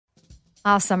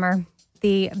Summer,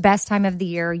 the best time of the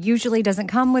year, usually doesn't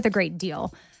come with a great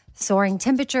deal. Soaring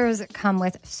temperatures come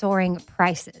with soaring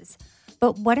prices.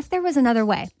 But what if there was another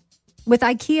way? With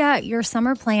IKEA, your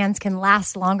summer plans can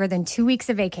last longer than 2 weeks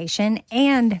of vacation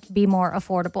and be more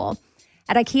affordable.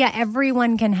 At IKEA,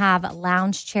 everyone can have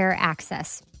lounge chair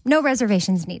access. No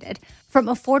reservations needed. From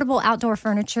affordable outdoor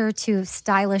furniture to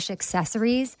stylish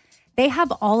accessories, they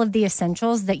have all of the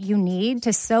essentials that you need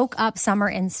to soak up summer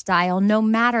in style, no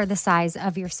matter the size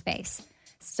of your space.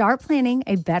 Start planning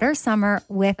a better summer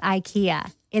with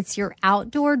IKEA. It's your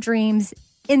outdoor dreams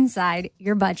inside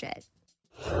your budget.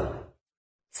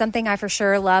 Something I for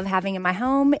sure love having in my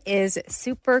home is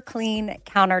super clean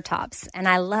countertops, and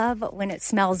I love when it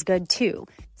smells good too.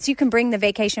 So you can bring the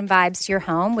vacation vibes to your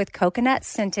home with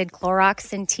coconut-scented Clorox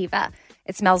Scentiva.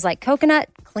 It smells like coconut,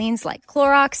 cleans like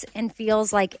Clorox, and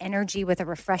feels like energy with a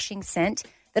refreshing scent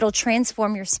that'll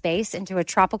transform your space into a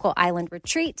tropical island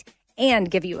retreat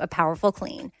and give you a powerful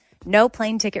clean. No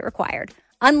plane ticket required.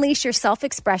 Unleash your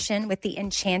self-expression with the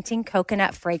enchanting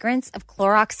coconut fragrance of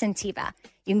Clorox Scentiva.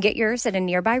 You can get yours at a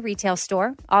nearby retail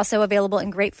store, also available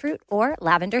in grapefruit or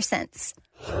lavender scents.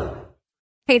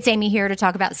 Hey, it's Amy here to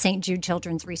talk about St. Jude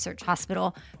Children's Research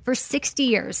Hospital. For 60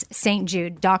 years, St.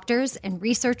 Jude doctors and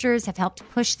researchers have helped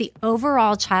push the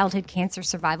overall childhood cancer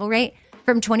survival rate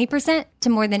from 20% to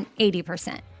more than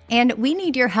 80%. And we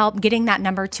need your help getting that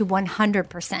number to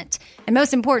 100%. And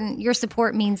most important, your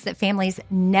support means that families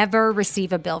never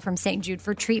receive a bill from St. Jude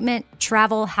for treatment,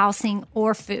 travel, housing,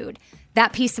 or food.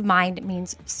 That peace of mind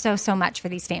means so much for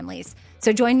these families.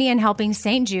 So join me in helping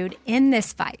St. Jude in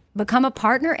this fight. Become a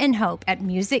partner in hope at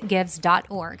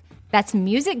musicgives.org. That's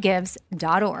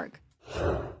musicgives.org.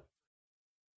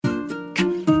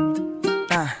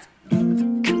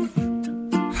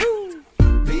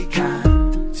 Be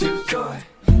kind, choose joy,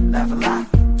 laugh a lot.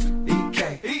 Be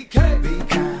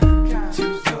kind,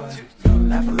 choose joy,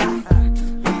 laugh a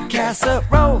lot.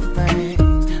 Casserole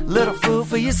things, little food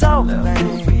for your soul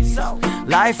things.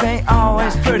 Life ain't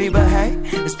always pretty, but hey,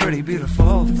 it's pretty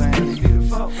beautiful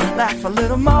things. Laugh a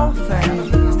little more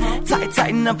things.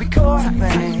 Tighten up your core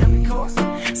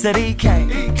things. Said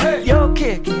EK, you're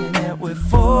kicking it with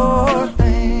 4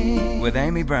 things. With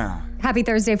Amy Brown. Happy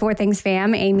Thursday, 4 Things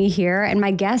fam. Amy here. And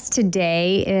my guest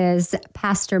today is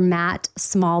Pastor Matt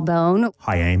Smallbone.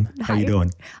 Hi, Aim. How you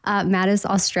doing? Matt is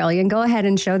Australian. Go ahead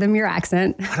and show them your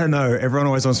accent. I don't know. Everyone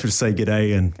always wants me to say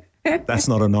g'day, and that's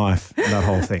not a knife, and that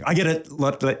whole thing. I get it.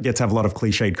 Get to have a lot of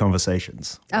cliched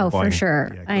conversations. Oh, for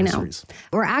sure. I know.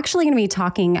 We're actually going to be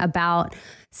talking about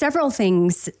several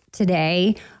things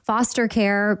today, foster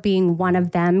care being one of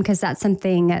them, because that's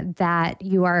something that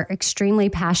you are extremely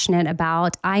passionate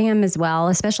about. I am as well,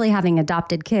 especially having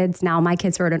adopted kids. Now, my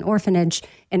kids were at an orphanage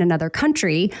in another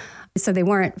country, so they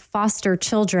weren't foster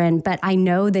children, but I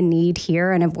know the need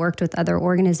here and have worked with other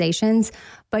organizations.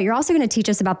 But you're also going to teach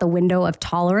us about the window of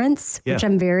tolerance, which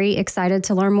I'm very excited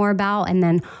to learn more about. And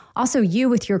then also you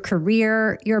with your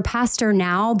career, you're a pastor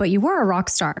now, but you were a rock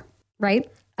star, right?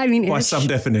 I mean, by some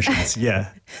definitions,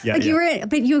 yeah. You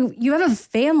have a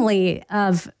family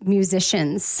of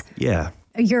musicians. Yeah.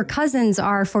 Your cousins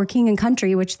are for King and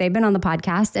Country, which they've been on the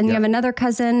podcast, and you have another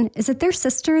cousin. Is it their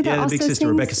sister that also the big sister,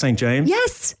 sings? Rebecca St. James.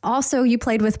 Yes. Also, you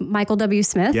played with Michael W.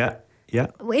 Smith. Yeah.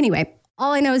 Anyway,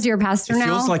 all I know is you're a pastor now. It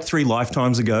feels like 3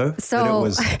 lifetimes ago. So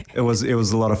but it was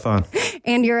a lot of fun.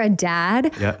 And you're a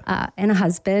dad. And a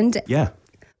husband. Yeah.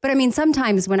 But I mean,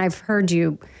 sometimes when I've heard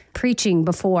you preaching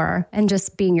before and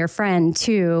just being your friend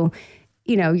too,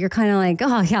 you know, you're kind of like,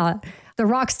 oh yeah, the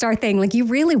rock star thing. Like you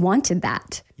really wanted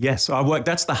that. Yes,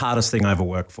 that's the hardest thing I ever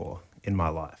worked for in my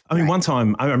life. I mean, one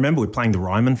time I remember we were playing the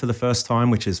Ryman for the first time,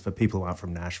 which is for people who aren't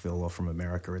from Nashville or from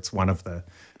America. It's one of the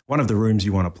rooms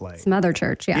you want to play. It's Mother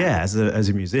Church, yeah. Yeah, as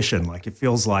a musician, like it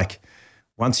feels like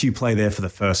once you play there for the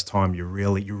first time, you're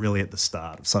really at the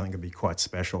start of something that could be quite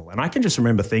special. And I can just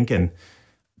remember thinking,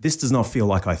 this does not feel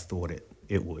like I thought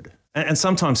it would. And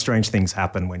sometimes strange things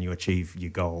happen when you achieve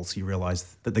your goals. You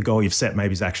realize that the goal you've set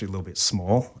maybe is actually a little bit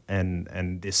small,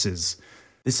 and this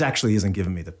actually isn't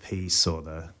giving me the peace or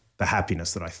the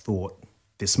happiness that I thought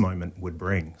this moment would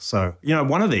bring. So, you know,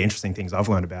 one of the interesting things I've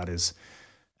learned about is,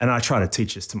 and I try to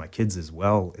teach this to my kids as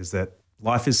well, is that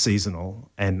life is seasonal.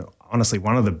 And honestly,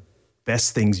 one of the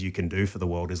best things you can do for the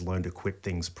world is learn to quit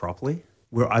things properly.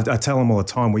 I tell them all the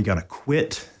time, you're going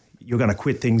to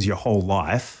quit things your whole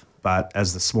life. But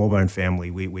as the Smallbone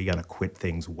family, we're going to quit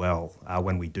things well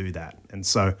when we do that. And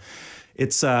so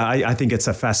I think it's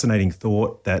a fascinating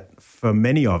thought that for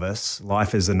many of us,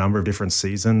 life is a number of different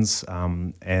seasons,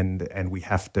 and we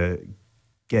have to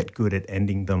get good at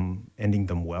ending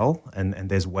them well. And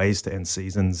there's ways to end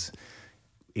seasons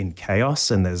in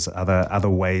chaos, and there's other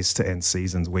ways to end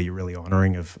seasons where you're really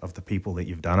honoring of the people that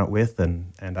you've done it with.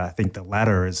 And I think the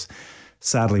latter is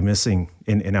sadly missing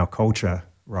in our culture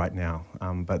right now.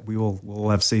 But we'll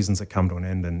have seasons that come to an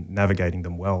end, and navigating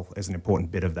them well is an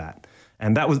important bit of that.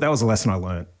 And that was a lesson I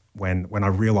learned when I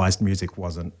realized music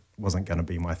wasn't going to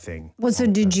be my thing. Well, so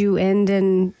did you end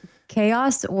in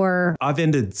chaos, or? I've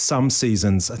ended some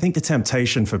seasons. I think the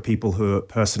temptation for people who are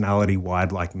personality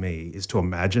wide like me is to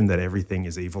imagine that everything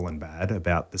is evil and bad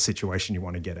about the situation you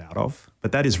want to get out of.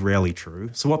 But that is rarely true.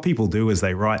 So what people do is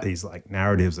they write these like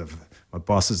narratives of my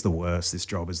boss is the worst, this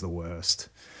job is the worst,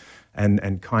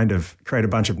 and kind of create a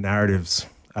bunch of narratives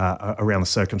around the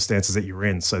circumstances that you're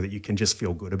in so that you can just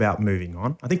feel good about moving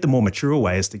on. I think the more mature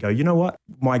way is to go, you know what?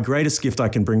 My greatest gift I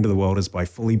can bring to the world is by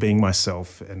fully being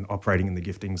myself and operating in the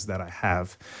giftings that I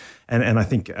have. And I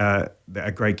think a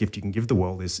great gift you can give the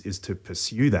world is to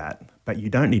pursue that. But you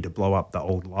don't need to blow up the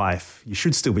old life. You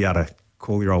should still be able to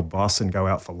call your old boss and go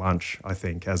out for lunch, I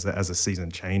think, as a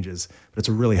season changes. But it's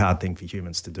a really hard thing for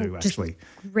humans to do, just actually.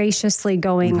 Graciously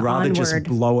going We'd rather onward. just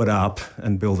blow it up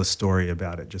and build a story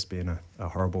about it just being a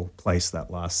horrible place that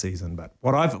last season. But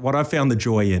what I've found the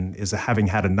joy in is having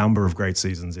had a number of great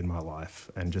seasons in my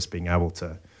life, and just being able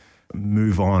to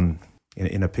move on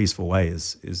in a peaceful way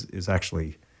is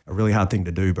actually a really hard thing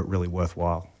to do, but really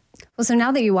worthwhile. Well, so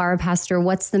now that you are a pastor,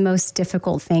 what's the most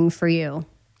difficult thing for you?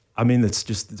 I mean, it's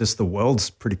just the world's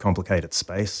pretty complicated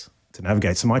space to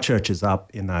navigate. So my church is up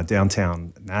in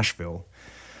downtown Nashville.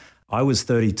 I was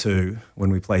 32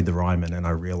 when we played the Ryman, and I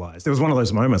realized it was one of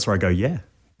those moments where I go, yeah,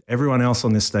 everyone else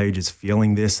on this stage is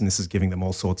feeling this, and this is giving them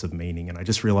all sorts of meaning. And I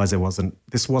just realized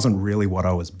this wasn't really what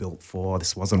I was built for.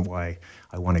 This wasn't why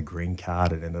I won a green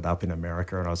card and ended up in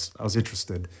America. And I was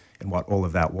interested in what all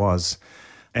of that was.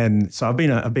 And so I've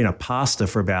been a pastor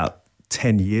for about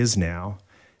 10 years now.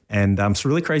 And some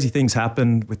really crazy things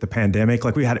happened with the pandemic.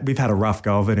 Like we've had a rough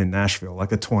go of it in Nashville. Like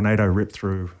the tornado ripped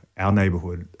through our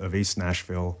neighborhood of East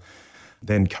Nashville.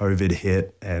 Then COVID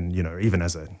hit, and even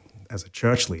as a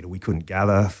church leader, we couldn't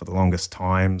gather for the longest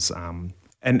times.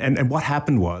 And what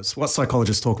happened was, what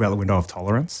psychologists talk about the window of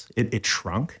tolerance, it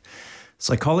shrunk.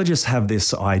 Psychologists have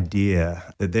this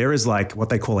idea that there is like what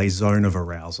they call a zone of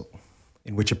arousal,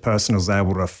 in which a person is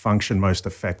able to function most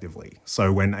effectively.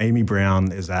 So when Amy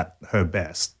Brown is at her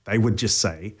best, they would just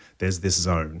say, there's this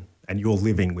zone, and you're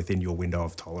living within your window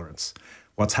of tolerance.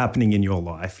 What's happening in your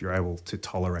life, you're able to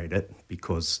tolerate it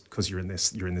because you're in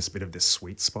this bit of this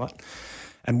sweet spot.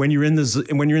 And when you're in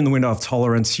the window of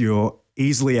tolerance, you're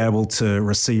easily able to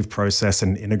receive, process,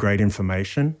 and integrate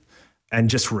information and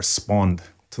just respond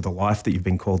to the life that you've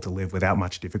been called to live without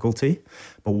much difficulty.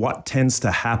 But what tends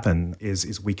to happen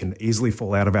is we can easily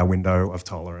fall out of our window of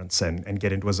tolerance and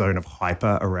get into a zone of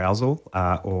hyper arousal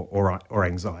or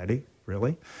anxiety,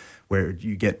 really, where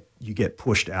you get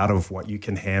pushed out of what you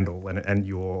can handle, and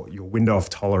your window of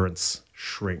tolerance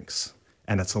shrinks.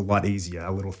 And it's a lot easier.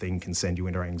 A little thing can send you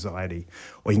into anxiety.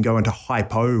 Or you can go into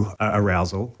hypo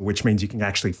arousal, which means you can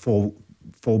actually fall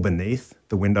beneath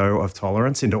the window of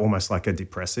tolerance into almost like a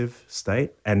depressive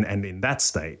state. And in that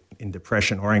state, in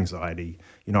depression or anxiety,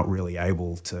 you're not really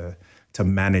able to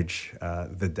manage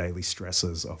the daily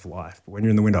stresses of life. But when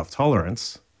you're in the window of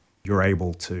tolerance, you're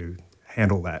able to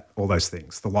handle all those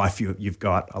things, the life you've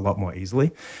got, a lot more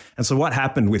easily. And so what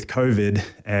happened with COVID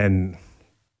and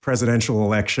presidential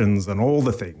elections and all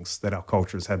the things that our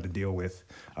culture has had to deal with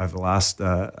over the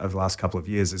last couple of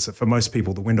years is that for most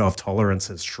people, the window of tolerance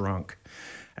has shrunk.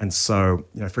 And so,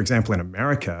 for example, in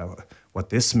America, what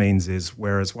this means is,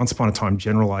 whereas once upon a time,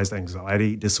 generalized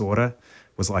anxiety disorder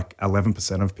was like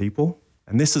 11% of people.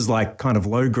 And this is like kind of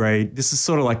low grade. This is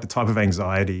sort of like the type of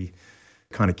anxiety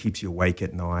kind of keeps you awake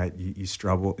at night. You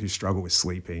struggle with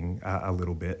sleeping a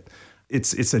little bit.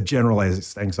 It's a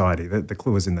generalized anxiety. The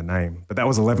clue is in the name. But that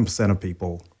was 11% of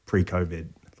people pre-COVID.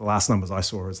 The last numbers I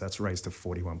saw is that's raised to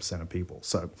 41% of people.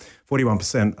 So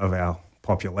 41% of our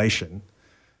population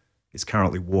is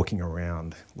currently walking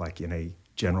around like in a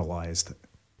generalized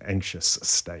anxious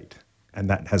state. And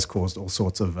that has caused all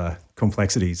sorts of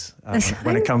complexities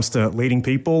when it comes to leading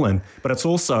people. But it's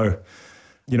also,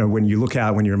 when you look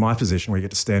out, when you're in my position where you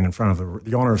get to stand in front of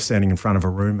the honor of standing in front of a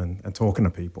room and talking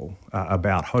to people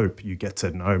about hope, you get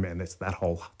to know, man, it's that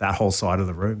whole side of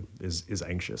the room is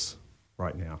anxious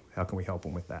right now. How can we help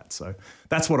them with that? So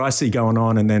that's what I see going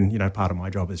on. And then, part of my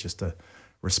job is just to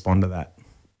respond to that.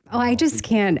 Oh, I just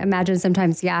can't imagine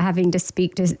sometimes, having to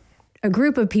speak to a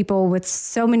group of people with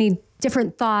so many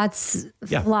different thoughts,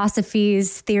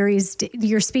 philosophies, theories.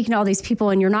 You're speaking to all these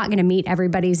people and you're not going to meet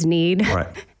everybody's need. Right.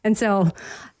 And so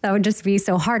that would just be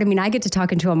so hard. I mean, I get to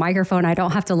talk into a microphone. I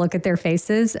don't have to look at their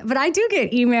faces, but I do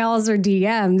get emails or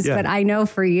DMs. But I know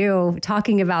for you,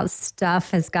 talking about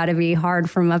stuff has got to be hard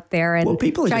from up there and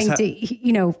people trying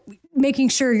to, making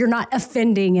sure you're not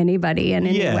offending anybody in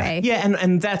any way. Yeah,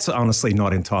 and that's honestly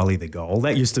not entirely the goal.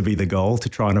 That used to be the goal, to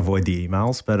try and avoid the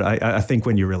emails. But I think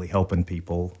when you're really helping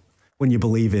people, when you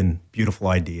believe in beautiful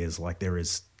ideas, like there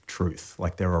is truth,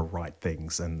 like there are right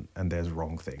things and there's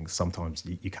wrong things, sometimes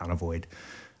you can't avoid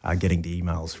getting the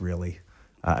emails really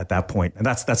at that point. And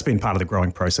that's been part of the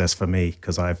growing process for me,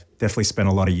 because I've definitely spent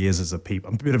a lot of years as I'm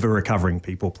a bit of a recovering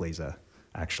people pleaser,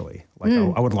 actually. Like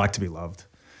I would like to be loved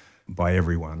by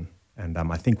everyone. And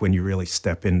I think when you really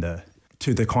step into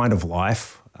the kind of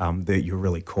life that you're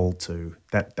really called to,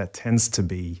 that tends to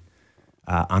be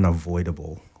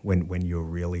unavoidable when you're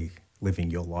really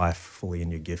living your life fully in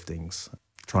your giftings,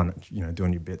 trying to,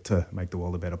 doing your bit to make the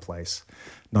world a better place.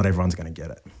 Not everyone's going to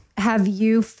get it. Have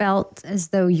you felt as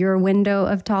though your window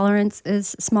of tolerance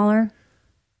is smaller?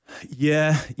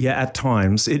 Yeah, at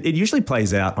times. It usually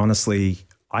plays out, honestly.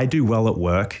 I do well at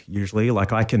work, usually.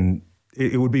 Like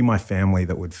it would be my family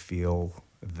that would feel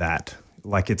that.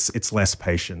 Like it's less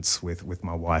patience with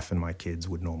my wife and my kids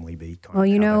would normally be kind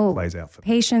of how that plays out for me.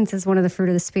 Patience is one of the fruit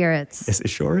of the spirits. Yes, it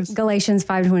sure is. Galatians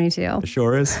 5:22. It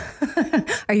sure is.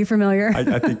 Are you familiar?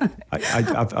 I think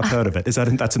I've heard of it.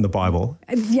 That's in the Bible?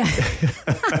 Yeah.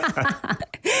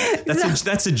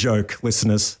 That's a joke,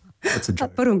 listeners. That's a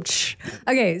joke.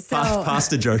 Okay, so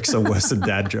pastor jokes are worse than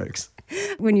dad jokes.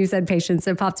 When you said patience,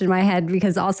 it popped in my head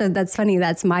because also that's funny.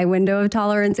 That's my window of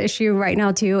tolerance issue right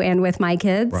now too, and with my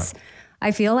kids. Right. I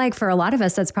feel like for a lot of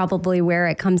us, that's probably where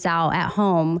it comes out at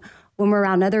home. When we're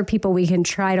around other people, we can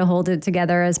try to hold it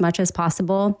together as much as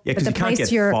possible. Yeah, because you can't get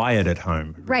fired at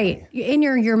home. Really. Right. And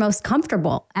you're most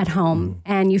comfortable at home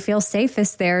and you feel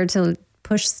safest there to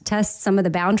test some of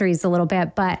the boundaries a little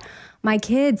bit. But my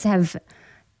kids have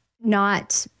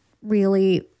not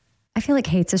really, I feel like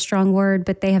hate's a strong word,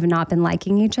 but they have not been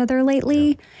liking each other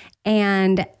lately. Yeah.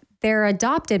 And they're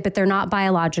adopted, but they're not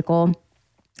biological.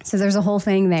 So there's a whole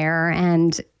thing there.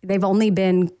 And they've only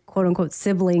been, quote unquote,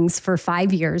 siblings for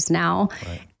 5 years now.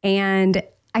 Right. And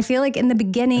I feel like in the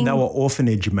beginning... And they were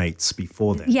orphanage mates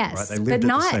before then. Yes. Right? They lived at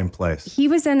the same place. He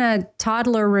was in a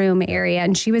toddler room area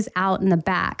and she was out in the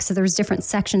back. So there was different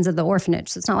sections of the orphanage.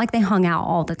 So it's not like they hung out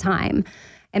all the time.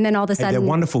 And then all of a sudden... They're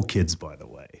wonderful kids, by the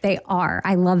way. They are.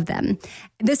 I love them.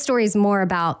 This story is more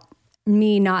about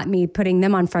not me putting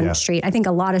them on Front Street. I think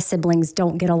a lot of siblings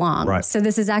don't get along. Right. So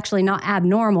this is actually not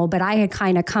abnormal, but I had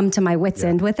kind of come to my wits'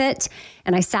 end with it.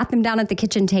 And I sat them down at the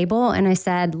kitchen table and I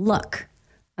said, look,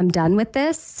 I'm done with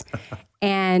this.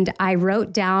 And I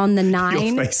wrote down the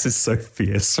 9 Your face is so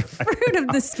fierce. Right? fruit of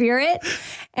the Spirit.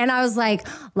 And I was like,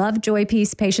 love, joy,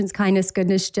 peace, patience, kindness,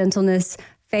 goodness, gentleness,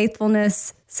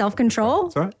 faithfulness, self-control.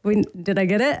 That's right. Did I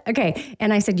get it? Okay.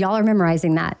 And I said, y'all are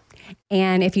memorizing that.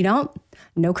 And if you don't,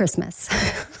 no Christmas.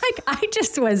 I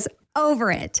just was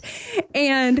over it.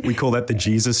 And we call that the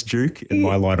Jesus juke in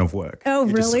my line of work. Oh,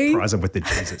 you really? Just surprise them with the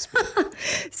Jesus.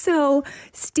 So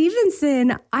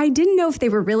Stevenson, I didn't know if they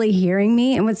were really hearing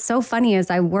me. And what's so funny is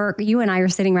you and I are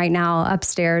sitting right now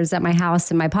upstairs at my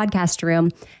house in my podcast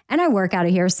room. And I work out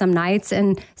of here some nights.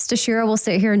 And Stashira will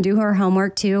sit here and do her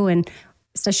homework too. And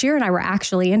Stashira and I were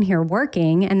actually in here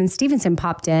working. And then Stevenson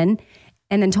popped in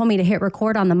and then told me to hit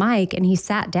record on the mic. And he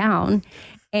sat down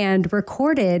and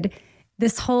recorded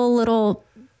this whole little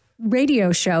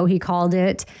radio show, he called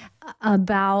it,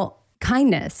 about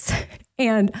kindness.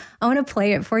 And I want to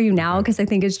play it for you now because I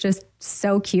think it's just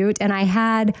so cute. And I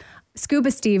had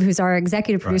Scuba Steve, who's our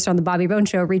executive producer on the Bobby Bone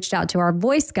Show, reached out to our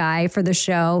voice guy for the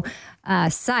show,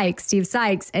 Steve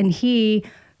Sykes, and he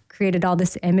created all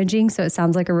this imaging so it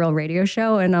sounds like a real radio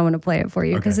show. And I want to play it for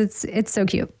you because it's so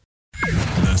cute.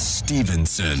 The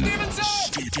Stevenson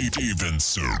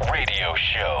Radio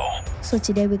Show. So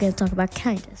today we're going to talk about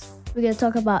kindness. We're going to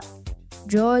talk about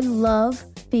joy, love,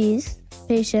 peace,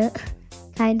 patience,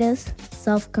 kindness,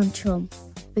 self-control.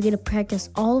 We're going to practice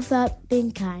all of that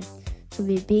being kind. So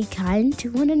we be kind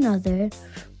to one another,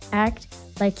 act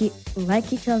like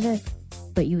each other,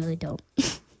 but you really don't.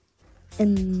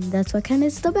 And that's what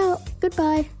kindness is about.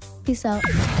 Goodbye. Peace out.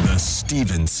 The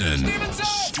Stevenson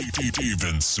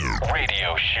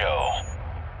Radio Show.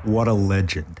 What a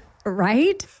legend.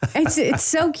 Right? It's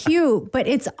so cute, but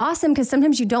it's awesome because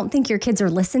sometimes you don't think your kids are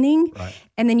listening. Right.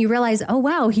 And then you realize, oh,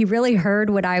 wow, he really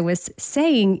heard what I was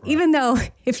saying. Right. Even though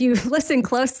if you listen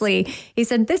closely, he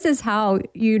said, this is how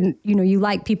you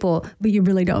like people, but you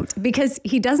really don't, because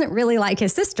he doesn't really like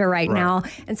his sister right now.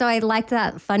 And so I like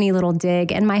that funny little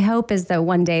dig. And my hope is that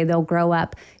one day they'll grow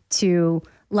up to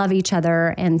love each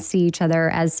other and see each other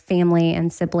as family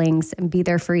and siblings and be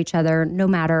there for each other no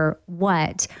matter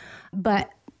what. But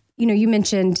you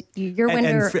mentioned your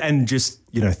winter. And just,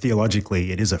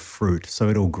 theologically, it is a fruit. So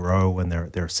it'll grow and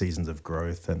there are seasons of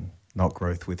growth and not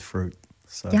growth with fruit.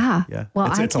 So, yeah.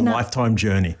 Well, it's a lifetime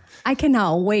journey. I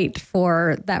cannot wait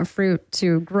for that fruit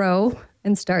to grow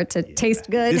and start to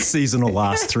taste good. This season will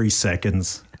last 3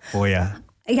 seconds for you.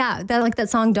 Yeah. That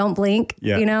song, Don't Blink,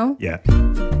 Yeah. Yeah.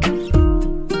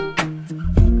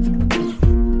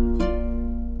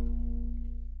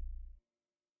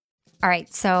 All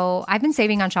right, so I've been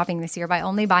saving on shopping this year by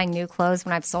only buying new clothes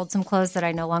when I've sold some clothes that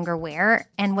I no longer wear.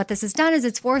 And what this has done is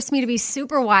it's forced me to be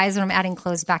super wise when I'm adding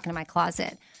clothes back into my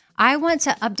closet. I want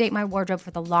to update my wardrobe for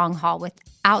the long haul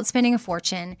without spending a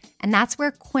fortune, and that's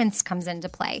where Quince comes into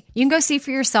play. You can go see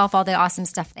for yourself all the awesome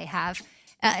stuff they have,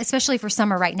 especially for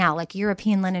summer right now, like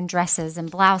European linen dresses and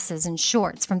blouses and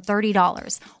shorts from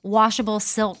 $30, washable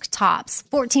silk tops,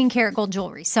 14 karat gold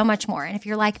jewelry, so much more. And if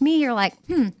you're like me, you're like,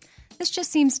 this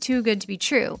just seems too good to be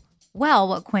true. Well,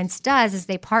 what Quince does is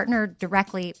they partner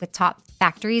directly with top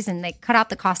factories and they cut out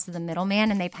the cost of the middleman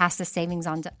and they pass the savings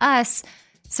on to us.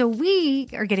 So we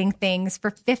are getting things for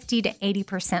 50 to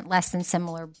 80% less than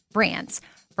similar brands.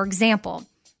 For example,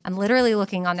 I'm literally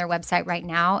looking on their website right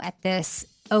now at this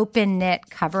open knit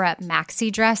cover up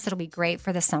maxi dress that'll be great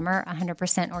for the summer,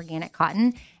 100% organic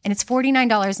cotton, and it's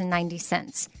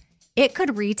 $49.90. It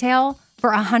could retail for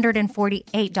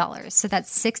 $148. So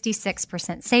that's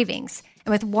 66% savings.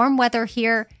 And with warm weather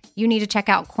here, you need to check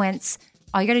out Quince.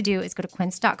 All you got to do is go to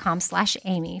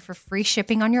quince.com/Amy for free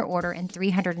shipping on your order and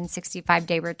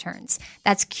 365-day returns.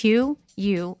 That's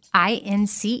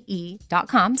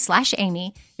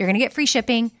QUINCE.com/Amy. You're going to get free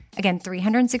shipping. Again,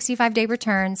 365-day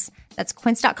returns. That's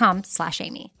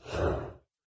quince.com/Amy.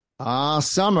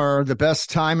 Summer, the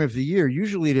best time of the year,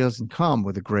 usually doesn't come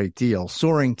with a great deal.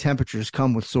 Soaring temperatures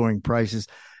come with soaring prices,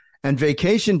 and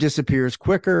vacation disappears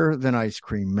quicker than ice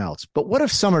cream melts. But what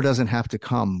if summer doesn't have to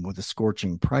come with a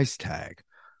scorching price tag?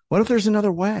 What if there's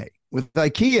another way? With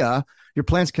IKEA, your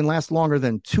plans can last longer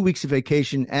than 2 weeks of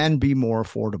vacation and be more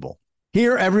affordable.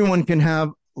 Here, everyone can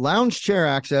have lounge chair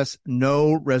access,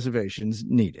 no reservations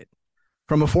needed.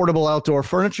 From affordable outdoor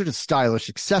furniture to stylish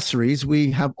accessories,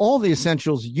 we have all the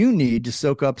essentials you need to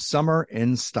soak up summer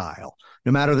in style,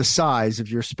 no matter the size of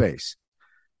your space.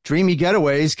 Dreamy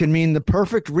getaways can mean the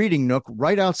perfect reading nook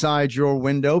right outside your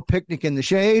window, picnic in the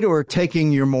shade, or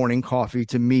taking your morning coffee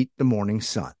to meet the morning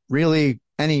sun. Really,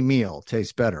 any meal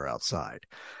tastes better outside.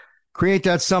 Create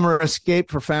that summer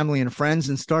escape for family and friends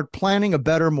and start planning a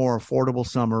better, more affordable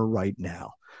summer right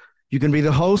now. You can be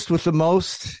the host with the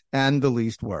most and the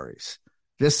least worries.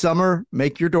 This summer,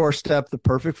 make your doorstep the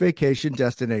perfect vacation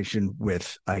destination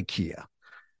with IKEA.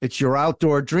 It's your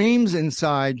outdoor dreams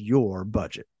inside your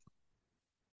budget.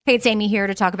 Hey, it's Amy here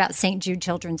to talk about St. Jude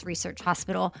Children's Research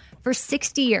Hospital. For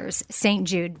 60 years, St.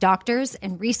 Jude doctors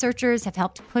and researchers have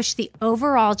helped push the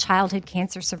overall childhood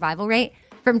cancer survival rate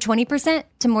from 20%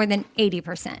 to more than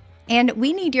 80%. And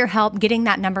we need your help getting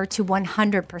that number to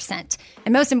 100%.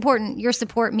 And most important, your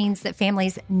support means that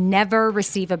families never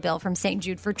receive a bill from St.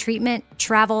 Jude for treatment,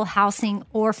 travel, housing,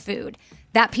 or food.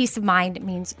 That peace of mind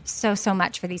means so, so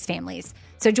much for these families.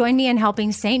 So join me in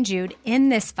helping St. Jude in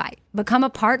this fight. Become a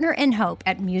partner in hope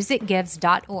at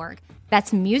musicgives.org.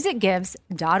 That's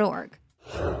musicgives.org.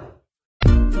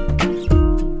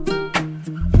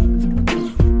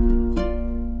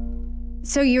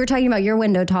 So you were talking about your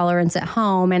window tolerance at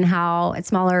home and how it's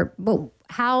smaller, but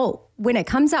how, when it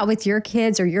comes out with your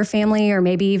kids or your family or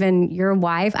maybe even your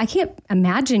wife, I can't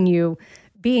imagine you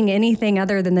being anything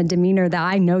other than the demeanor that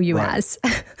I know you as.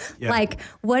 Yeah. Like,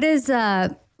 what is,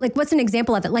 what's an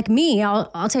example of it? Like me,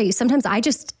 I'll tell you, sometimes I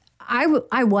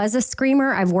was a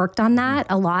screamer. I've worked on that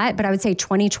a lot, but I would say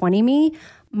 2020 me,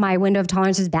 my window of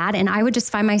tolerance is bad. And I would just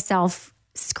find myself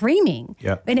screaming.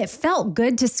 Yep. And it felt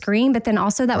good to scream, but then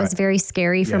also that was very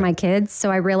scary for my kids. So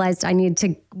I realized I needed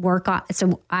to work on,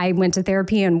 so I went to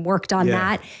therapy and worked on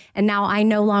that. And now I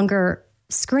no longer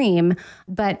scream,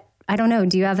 but I don't know.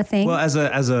 Do you have a thing? Well, as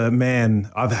a man,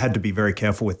 I've had to be very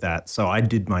careful with that. So I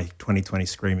did my 2020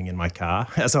 screaming in my car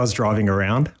as I was driving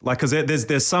around. Like, because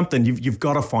there's something you've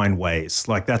got to find ways.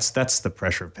 Like that's the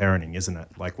pressure of parenting, isn't it?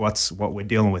 Like what we're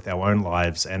dealing with our own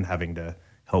lives and having to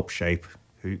help shape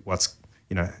what's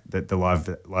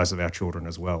the lives of our children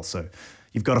as well. So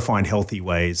you've got to find healthy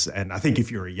ways. And I think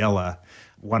if you're a yeller,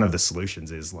 one of the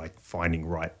solutions is like finding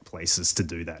right places to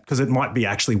do that, because it might be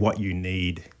actually what you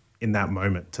need in that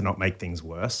moment to not make things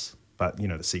worse. But,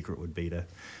 the secret would be to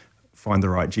find the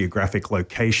right geographic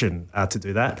location to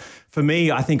do that. For me,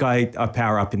 I think I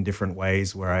power up in different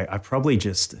ways where I probably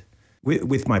just,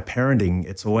 with my parenting,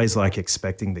 it's always like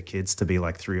expecting the kids to be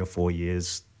like 3 or 4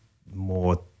 years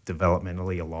more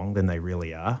developmentally along than they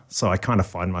really are. So I kind of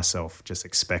find myself just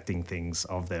expecting things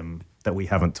of them that we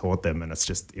haven't taught them, and it's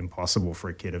just impossible for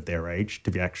a kid of their age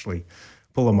to actually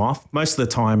pull them off. Most of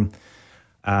the time,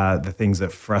 the things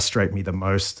that frustrate me the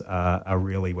most are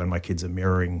really when my kids are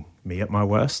mirroring me at my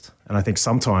worst. And I think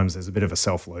sometimes there's a bit of a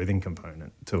self-loathing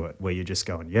component to it where you're just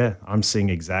going, yeah, I'm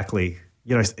seeing exactly,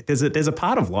 there's a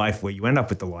part of life where you end up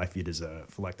with the life you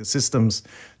deserve. Like the systems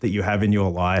that you have in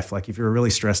your life, like if you're a really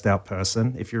stressed out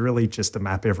person, if you're really just to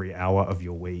map every hour of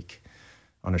your week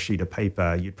on a sheet of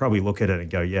paper, you'd probably look at it and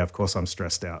go, yeah, of course I'm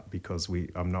stressed out because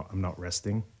I'm not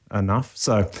resting enough.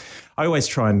 So I always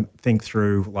try and think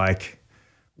through like,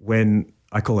 when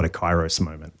I call it a Kairos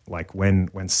moment, like when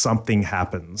something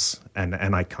happens and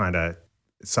I kind of,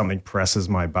 something presses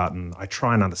my button, I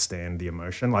try and understand the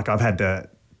emotion. Like I've had to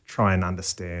try and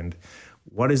understand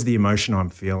what is the emotion I'm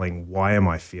feeling, why am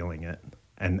I feeling it?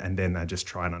 And then I just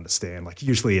try and understand, like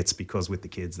usually it's because with the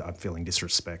kids that I'm feeling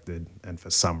disrespected, and for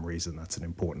some reason that's an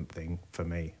important thing for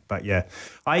me. But yeah,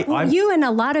 you and a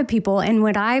lot of people, and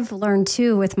what I've learned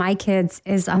too with my kids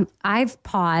is I've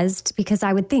paused because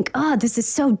I would think, oh, this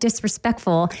is so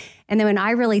disrespectful. And then when I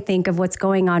really think of what's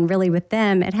going on really with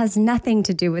them, it has nothing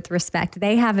to do with respect.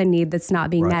 They have a need that's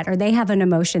not being met, or they have an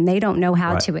emotion they don't know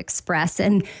how to express.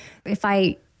 And if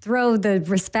I throw the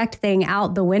respect thing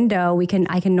out the window,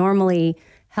 I can normally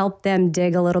help them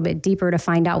dig a little bit deeper to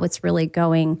find out what's really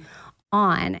going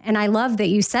on. And I love that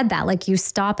you said that, like you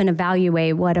stop and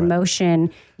evaluate what emotion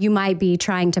you might be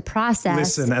trying to process.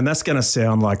 Listen, and that's going to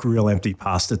sound like real empty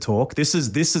pasta talk. This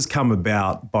has come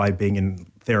about by being in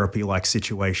therapy-like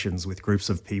situations with groups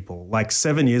of people. Like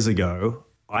 7 years ago,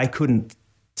 I couldn't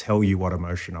tell you what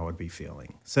emotion I would be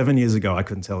feeling. 7 years ago, I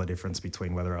couldn't tell the difference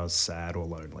between whether I was sad or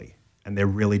lonely. And they're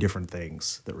really different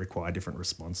things that require different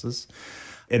responses.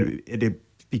 It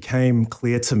became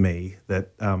clear to me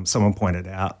that someone pointed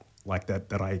out like that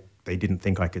they didn't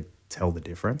think I could tell the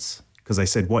difference, because they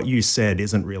said, what you said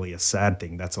isn't really a sad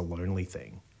thing, that's a lonely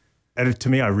thing. And to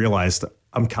me, I realized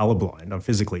I'm colorblind. I'm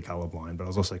physically colorblind, but I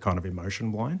was also kind of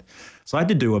emotion blind. So I had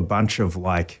to do a bunch of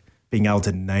like being able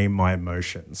to name my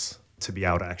emotions to be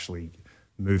able to actually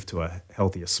move to a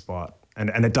healthier spot.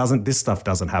 And this stuff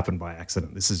doesn't happen by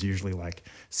accident. This is usually like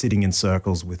sitting in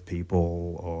circles with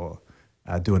people or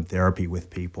doing therapy with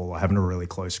people, or having a really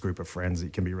close group of friends that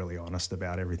you can be really honest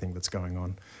about everything that's going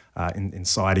on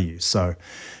inside of you. So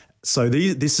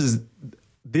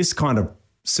this kind of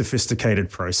sophisticated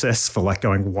process for like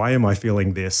going, why am I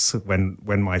feeling this when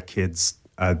my kids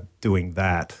are doing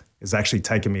that, is actually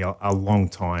taken me a long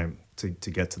time to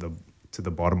get to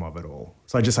the bottom of it all.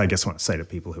 So I guess want to say to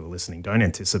people who are listening, don't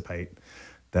anticipate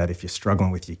that if you're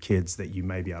struggling with your kids that you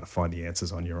may be able to find the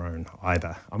answers on your own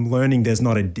either. I'm learning there's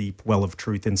not a deep well of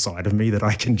truth inside of me that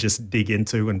I can just dig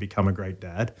into and become a great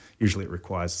dad. Usually it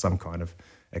requires some kind of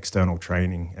external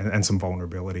training and some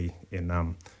vulnerability in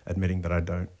admitting that I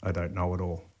don't know it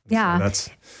all. Yeah.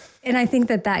 So and I think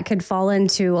that could fall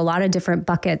into a lot of different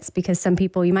buckets, because some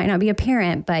people, you might not be a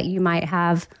parent, but you might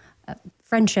have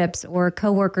friendships or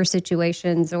coworker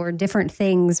situations or different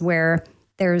things where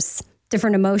there's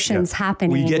different emotions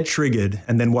happening. Well, you get triggered,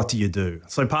 and then what do you do?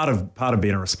 So part of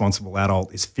being a responsible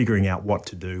adult is figuring out what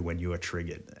to do when you are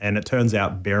triggered. And it turns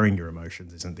out bearing your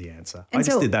emotions isn't the answer. I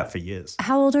just did that for years.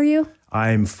 How old are you?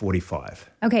 I'm 45.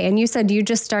 Okay, and you said you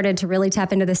just started to really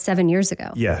tap into this 7 years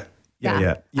ago. Yeah.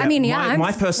 I mean,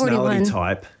 my personality 41.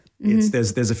 type.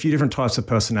 There's a few different types of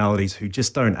personalities who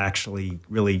just don't actually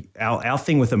really. Our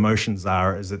thing with emotions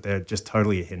is that they're just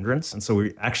totally a hindrance, and so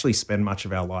we actually spend much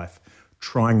of our life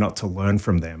trying not to learn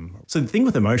from them. So the thing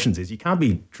with emotions is you can't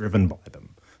be driven by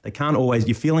them.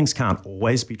 Your feelings can't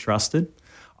always be trusted.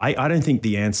 I don't think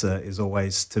the answer is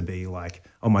always to be like,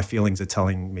 oh, my feelings are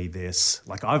telling me this.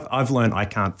 Like I've learned I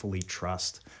can't fully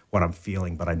trust what I'm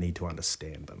feeling, but I need to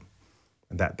understand them.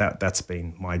 And that's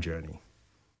been my journey.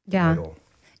 Yeah.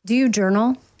 Do you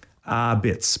journal?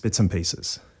 Bits and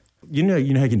pieces. You know how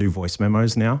you can do voice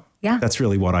memos now? Yeah. That's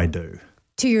really what I do.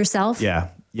 To yourself?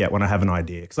 Yeah, when I have an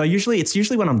idea. Because it's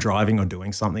usually when I'm driving or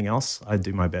doing something else, I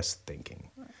do my best thinking.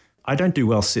 I don't do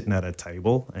well sitting at a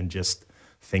table and just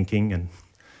thinking, and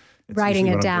it's writing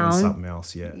it when I'm down. doing something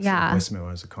else, yeah. So voice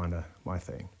memos are kind of my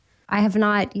thing. I have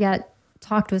not yet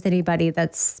talked with anybody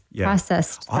that's Yeah.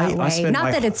 processed that I way. spent Not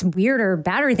my- that it's weird or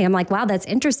bad or anything. I'm like, wow, that's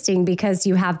interesting because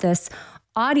you have this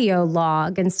audio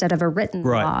log instead of a written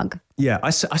log. Yeah, I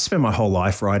spend my whole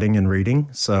life writing and reading.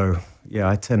 So yeah,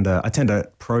 I tend to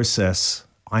process.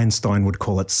 Einstein would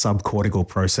call it subcortical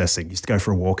processing. He used to go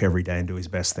for a walk every day and do his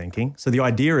best thinking. So the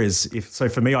idea is,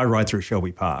 for me, I ride through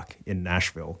Shelby Park in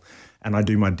Nashville, and I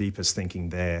do my deepest thinking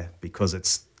there because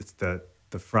it's your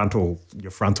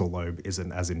frontal lobe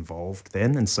isn't as involved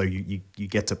then, and so you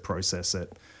get to process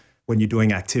it when you're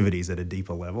doing activities at a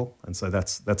deeper level. And so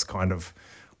that's kind of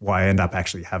why I end up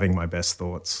actually having my best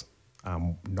thoughts,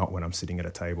 not when I'm sitting at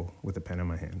a table with a pen in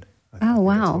my hand. I think that's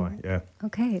wow. why. Yeah.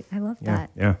 Okay, I love that.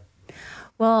 Yeah.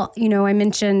 Well, I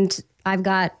mentioned I've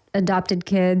got adopted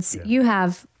kids. Yeah. You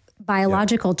have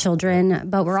biological children,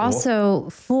 but we're also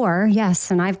 4.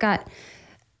 Yes, and I've got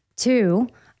 2.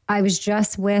 I was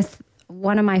just with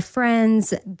one of my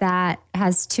friends that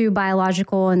has 2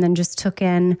 biological and then just took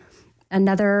in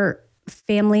another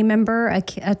family member, a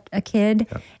kid.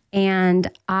 Yeah. And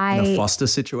In a foster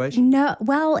situation? No,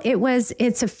 well,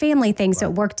 it's a family thing, so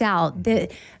it worked out.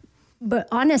 But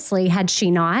honestly, had she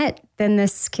not, then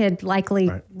this kid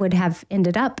likely would have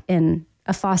ended up in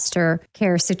a foster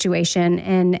care situation.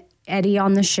 And Eddie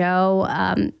on the show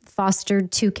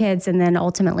fostered 2 kids and then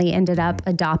ultimately ended up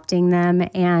adopting them.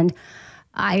 And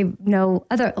I know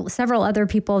several other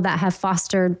people that have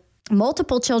fostered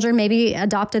multiple children, maybe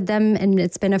adopted them and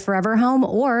it's been a forever home,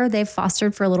 or they've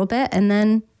fostered for a little bit and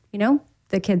then,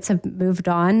 the kids have moved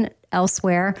on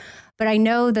elsewhere. But I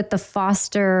know that the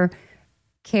foster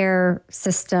care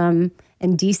system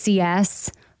and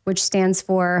DCS, which stands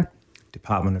for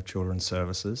Department of Children's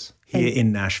Services here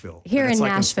in Nashville. Here And it's in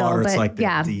like Nashville, Florida, it's but like the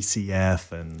yeah.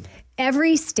 DCF and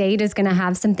every state is going to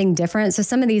have something different. So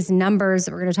some of these numbers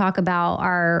that we're going to talk about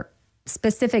are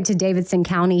specific to Davidson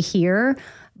County here,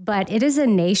 but it is a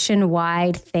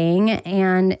nationwide thing.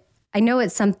 And I know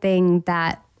it's something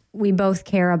that we both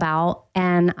care about.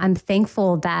 And I'm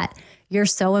thankful that you're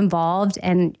so involved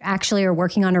and actually are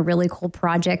working on a really cool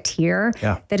project here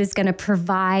that is going to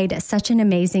provide such an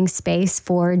amazing space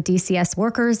for DCS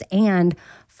workers and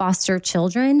foster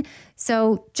children.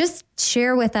 So just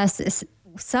share with us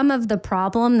some of the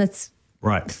problem that's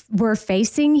we're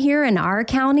facing here in our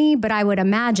county, but I would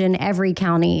imagine every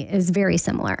county is very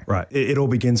similar. Right. It all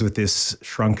begins with this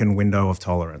shrunken window of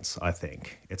tolerance, I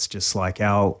think. It's just like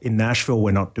in Nashville,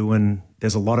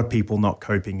 there's a lot of people not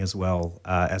coping as well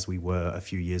as we were a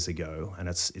few years ago. And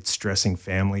it's stressing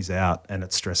families out and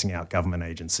it's stressing out government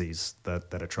agencies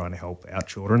that are trying to help our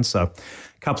children. So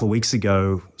a couple of weeks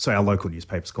ago, our local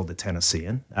newspaper is called The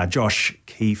Tennessean. Josh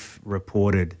Keefe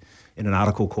reported in an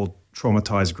article called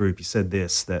Traumatized Group, he said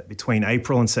that between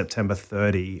April and September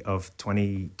 30 of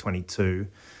 2022,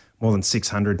 more than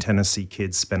 600 Tennessee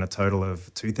kids spent a total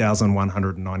of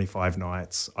 2,195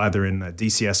 nights, either in the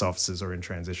DCS offices or in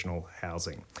transitional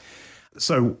housing.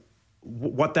 So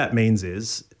what that means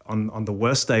is on the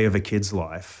worst day of a kid's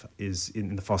life is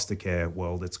in the foster care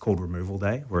world, it's called removal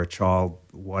day, where a child,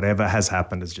 whatever has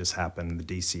happened has just happened,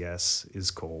 the DCS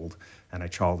is called, and a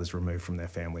child is removed from their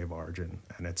family of origin.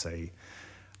 And it's a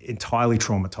entirely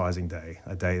traumatizing day,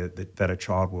 a day that a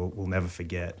child will never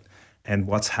forget. And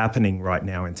what's happening right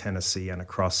now in Tennessee and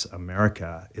across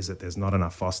America is that there's not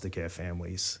enough foster care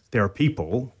families. There are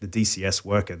people, the DCS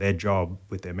worker, their job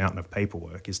with their mountain of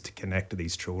paperwork is to connect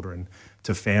these children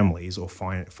to families or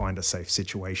find a safe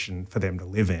situation for them to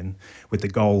live in, with the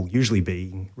goal usually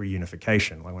being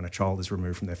reunification. Like when a child is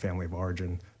removed from their family of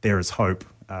origin, there is hope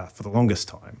for the longest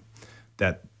time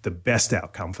that the best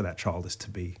outcome for that child is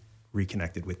to be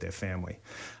reconnected with their family.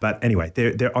 But anyway,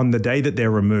 they're on the day that they're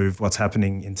removed, what's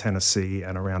happening in Tennessee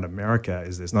and around America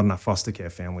is there's not enough foster care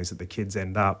families, that the kids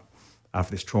end up,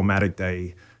 after this traumatic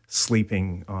day,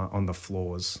 sleeping on the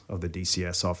floors of the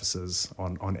DCS offices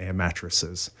on air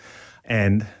mattresses.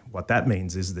 And what that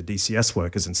means is the DCS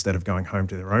workers, instead of going home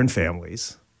to their own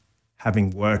families,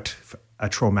 having worked a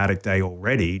traumatic day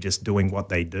already, just doing what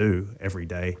they do every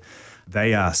day,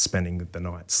 they are spending the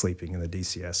night sleeping in the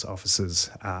DCS offices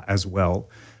as well,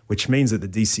 which means that the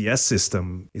DCS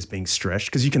system is being stretched.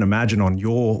 Because you can imagine on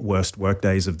your worst work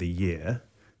days of the year,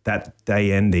 that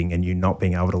day ending and you not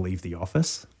being able to leave the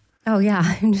office. Oh,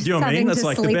 yeah. Do you know what I mean? That's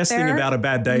like the best thing about a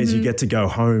bad day is you get to go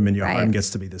home and your home gets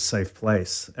to be the safe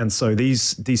place. And so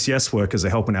these DCS workers are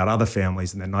helping out other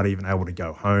families and they're not even able to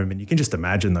go home. And you can just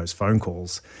imagine those phone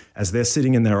calls as they're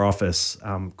sitting in their office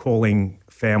calling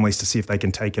families to see if they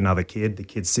can take another kid. The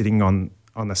kid's sitting on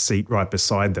a seat right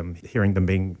beside them, hearing them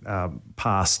being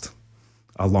passed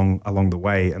along the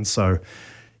way. And so,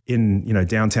 in,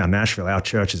 downtown Nashville, our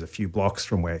church is a few blocks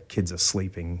from where kids are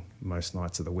sleeping most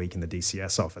nights of the week in the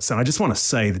DCS office. And I just want to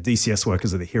say the DCS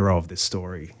workers are the hero of this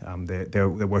story. They're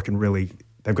working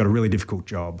they've got a really difficult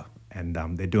job, and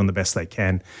they're doing the best they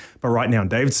can. But right now in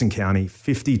Davidson County,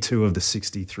 52 of the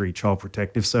 63 Child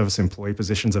Protective Service employee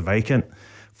positions are vacant.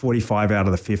 45 out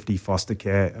of the 50 foster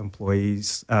care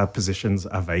employees positions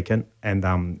are vacant, and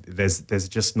there's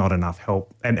just not enough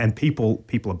help. And people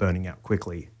are burning out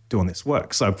quickly doing this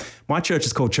work. So my church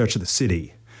is called Church of the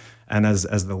City, and as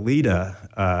the leader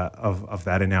of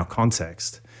that in our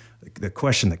context, the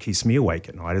question that keeps me awake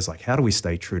at night is like, how do we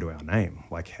stay true to our name?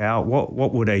 Like,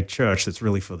 what would a church that's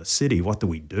really for the city? What do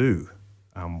we do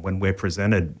when we're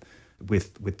presented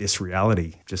with this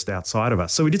reality just outside of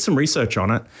us? So we did some research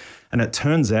on it, and it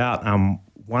turns out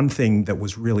one thing that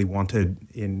was really wanted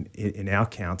in our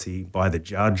county by the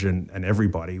judge and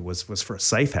everybody was for a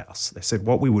safe house. They said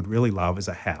what we would really love is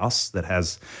a house that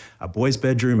has a boy's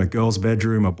bedroom, a girl's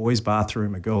bedroom, a boy's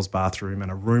bathroom, a girl's bathroom,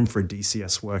 and a room for a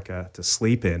DCS worker to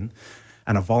sleep in,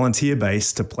 and a volunteer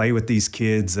base to play with these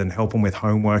kids and help them with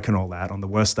homework and all that on the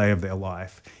worst day of their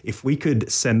life. If we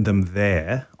could send them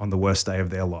there on the worst day of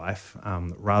their life,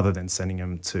 rather than sending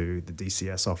them to the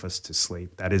DCS office to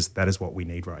sleep, that is what we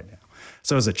need right now.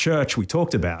 So as a church, we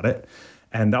talked about it,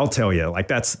 and I'll tell you, like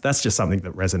that's just something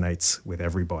that resonates with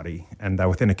everybody. And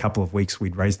within a couple of weeks,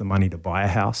 we'd raised the money to buy a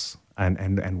house.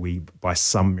 And we, by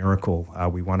some miracle,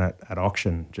 we won it at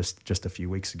auction just a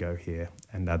few weeks ago here.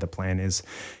 And the plan is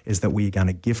that we're going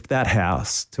to gift that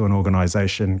house to an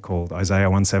organization called Isaiah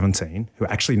 117, who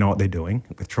actually know what they're doing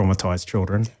with traumatized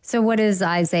children. So what is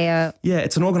Isaiah? Yeah,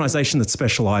 it's an organization that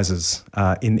specializes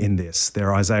in this.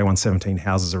 There are Isaiah 117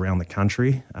 houses around the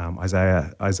country.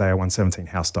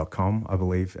 Isaiah117house.com, I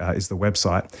believe, is the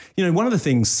website. One of the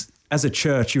things, as a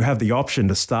church, you have the option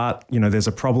to start, there's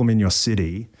a problem in your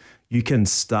city. You can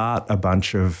start a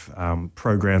bunch of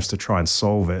programs to try and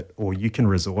solve it, or you can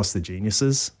resource the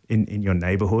geniuses in your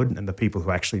neighborhood and the people who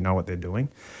actually know what they're doing.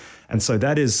 And so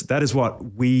that is what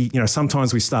we,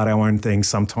 sometimes we start our own things,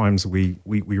 sometimes we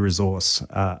resource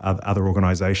other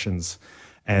organizations.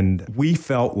 And we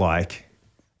felt like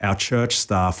our church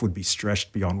staff would be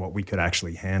stretched beyond what we could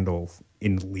actually handle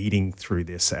in leading through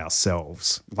this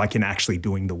ourselves, like in actually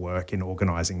doing the work, in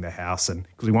organizing the house, and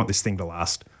because we want this thing to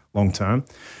last long term.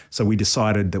 So we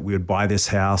decided that we would buy this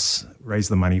house, raise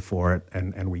the money for it,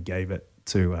 and we're giving it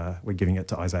to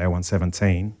Isaiah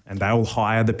 117, and they'll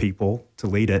hire the people to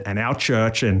lead it. And our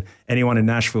church and anyone in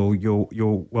Nashville,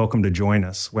 you're welcome to join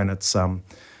us when it's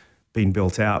been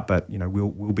built out. But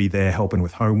we'll be there helping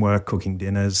with homework, cooking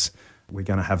dinners. We're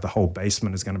going to have the whole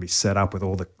basement is going to be set up with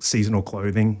all the seasonal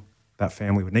clothing that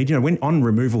family would need. When on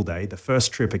removal day, the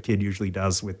first trip a kid usually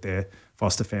does with their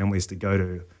foster family is to go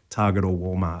to Target or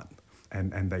Walmart,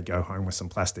 and they go home with some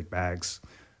plastic bags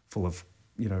full of,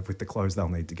 with the clothes they'll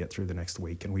need to get through the next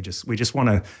week. And we just want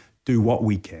to do what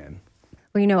we can.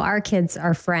 Well, our kids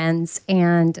are friends,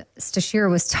 and Stashira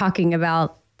was talking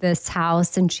about this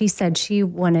house, and she said she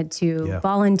wanted to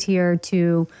volunteer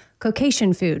to cook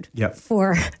Haitian food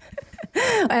for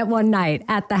at one night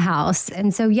at the house.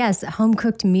 And so, yes, home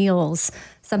cooked meals,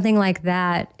 something like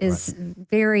that is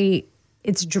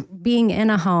it's being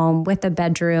in a home with a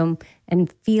bedroom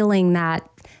and feeling that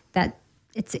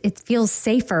it feels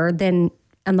safer than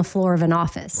on the floor of an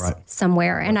office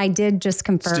somewhere. And I did just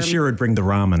confirm. Stashira would bring the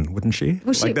ramen, wouldn't she?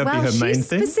 Well, that'd be her main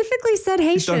thing? She specifically said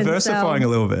Haitian. She's diversifying a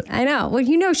little bit. I know. Well,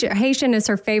 Haitian is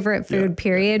her favorite food,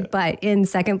 period. But in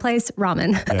second place,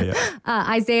 ramen.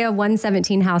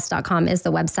 Isaiah117house.com is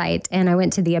the website. And I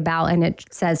went to the About, and it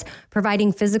says,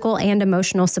 providing physical and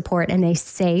emotional support in a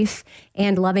safe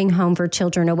and loving home for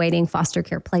children awaiting foster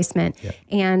care placement. Yeah.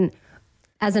 And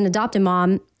as an adopted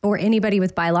mom or anybody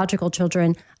with biological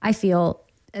children, I feel,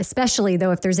 especially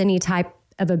though, if there's any type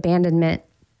of abandonment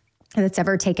that's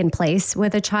ever taken place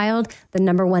with a child, the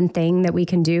number one thing that we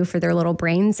can do for their little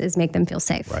brains is make them feel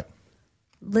safe. Right.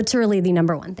 Literally the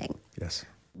number one thing. Yes.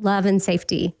 Love and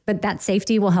safety. But that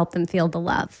safety will help them feel the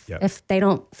love. Yep. If they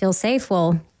don't feel safe,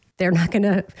 well, they're not going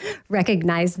to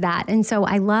recognize that. And so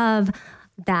I love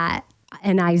that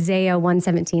an Isaiah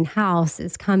 117 house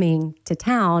is coming to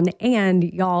town, and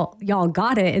y'all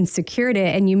got it and secured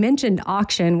it. And you mentioned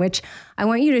auction, which I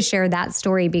want you to share that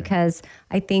story, because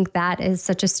I think that is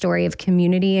such a story of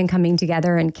community and coming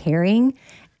together and caring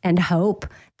and hope,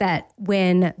 that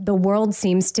when the world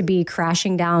seems to be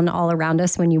crashing down all around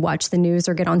us, when you watch the news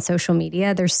or get on social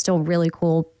media, there's still really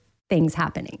cool things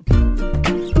happening.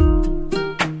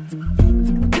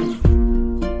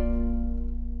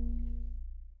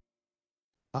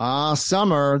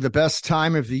 Summer, the best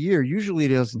time of the year, usually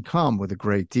doesn't come with a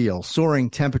great deal.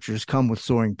 Soaring temperatures come with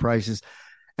soaring prices,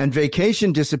 and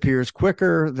vacation disappears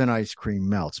quicker than ice cream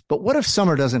melts. But what if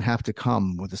summer doesn't have to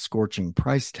come with a scorching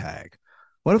price tag?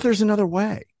 What if there's another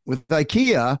way? With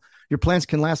IKEA, your plans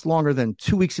can last longer than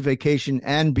 2 weeks of vacation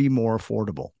and be more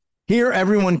affordable. Here,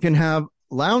 everyone can have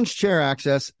lounge chair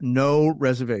access, no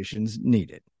reservations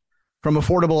needed. From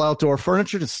affordable outdoor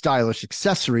furniture to stylish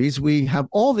accessories, we have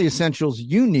all the essentials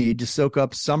you need to soak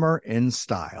up summer in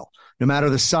style, no matter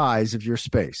the size of your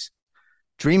space.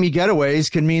 Dreamy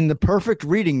getaways can mean the perfect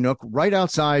reading nook right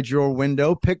outside your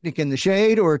window, picnic in the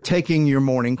shade, or taking your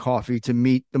morning coffee to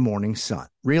meet the morning sun.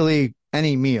 Really,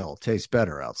 any meal tastes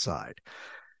better outside.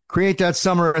 Create that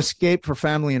summer escape for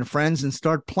family and friends and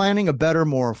start planning a better,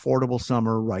 more affordable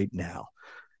summer right now.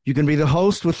 You can be the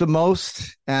host with the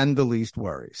most and the least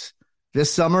worries.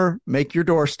 This summer, make your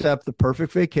doorstep the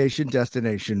perfect vacation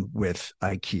destination with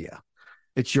IKEA.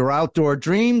 It's your outdoor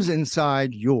dreams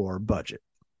inside your budget.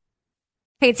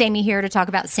 Hey, it's Amy here to talk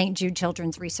about St. Jude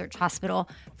Children's Research Hospital.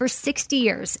 For 60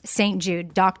 years, St.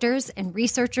 Jude doctors and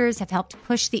researchers have helped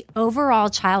push the overall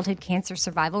childhood cancer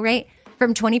survival rate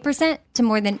from 20% to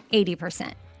more than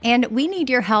 80%. And we need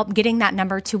your help getting that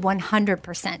number to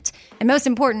 100%. And most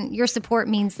important, your support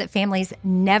means that families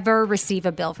never receive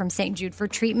a bill from St. Jude for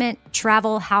treatment,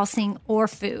 travel, housing, or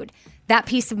food. That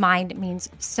peace of mind means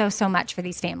so much for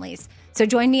these families. So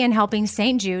join me in helping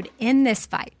St. Jude in this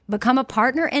fight. Become a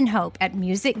partner in hope at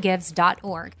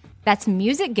musicgives.org. That's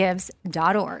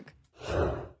musicgives.org.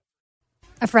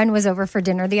 A friend was over for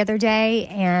dinner the other day,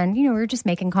 and, we were just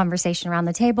making conversation around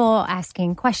the table,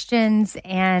 asking questions,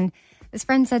 and this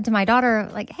friend said to my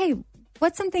daughter, hey,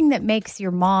 what's something that makes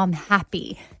your mom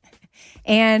happy?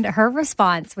 And her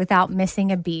response, without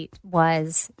missing a beat,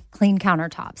 was clean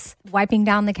countertops. Wiping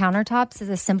down the countertops is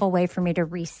a simple way for me to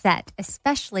reset,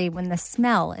 especially when the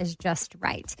smell is just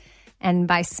right. And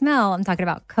by smell, I'm talking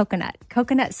about coconut.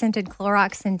 Coconut-scented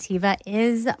Clorox Scentiva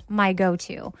is my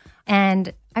go-to.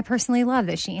 And I personally love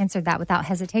that she answered that without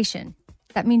hesitation.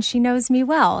 That means she knows me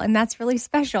well, and that's really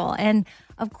special. And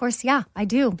of course, I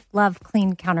do love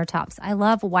clean countertops. I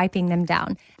love wiping them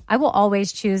down. I will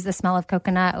always choose the smell of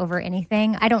coconut over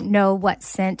anything. I don't know what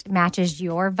scent matches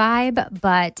your vibe,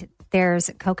 but there's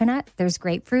coconut, there's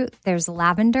grapefruit, there's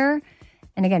lavender.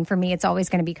 And again, for me, it's always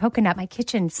going to be coconut. My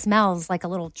kitchen smells like a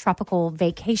little tropical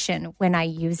vacation when I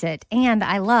use it. And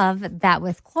I love that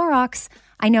with Clorox,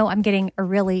 I know I'm getting a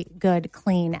really good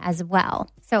clean as well.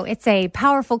 So it's a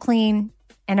powerful clean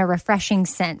and a refreshing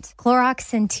scent. Clorox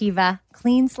Scentiva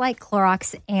cleans like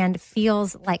Clorox and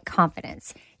feels like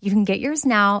confidence. You can get yours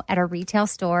now at a retail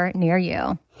store near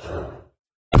you.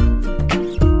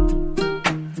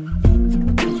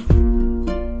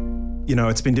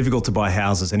 It's been difficult to buy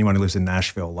houses. Anyone who lives in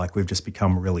Nashville, we've just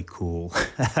become really cool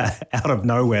out of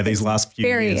nowhere these last few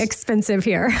years. Very expensive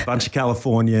here. A bunch of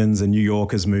Californians and New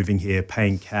Yorkers moving here,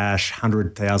 paying cash,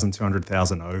 $100,000,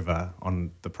 $200,000 over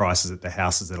on the prices at the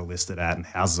houses that are listed at, and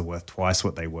houses are worth twice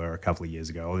what they were a couple of years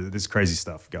ago. There's crazy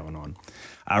stuff going on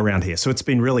around here. So it's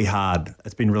been really hard.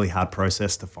 It's been a really hard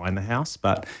process to find the house,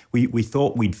 but we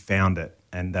thought we'd found it.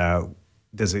 And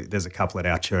there's a couple at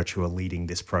our church who are leading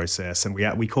this process, and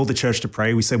we called the church to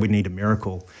pray. We said we need a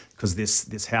miracle because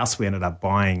this house we ended up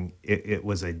buying,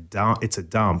 it's a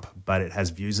dump, but it has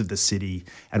views of the city.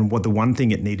 And the one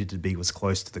thing it needed to be was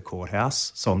close to the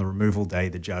courthouse. So on the removal day,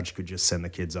 the judge could just send the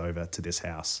kids over to this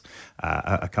house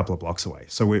a couple of blocks away.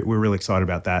 So we're really excited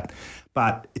about that.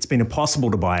 But it's been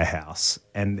impossible to buy a house,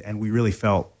 and we really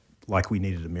felt like we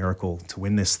needed a miracle to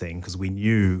win this thing because we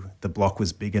knew the block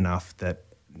was big enough that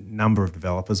number of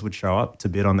developers would show up to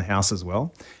bid on the house as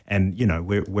well. And,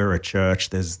 we're a church.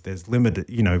 There's limited,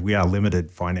 we are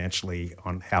limited financially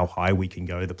on how high we can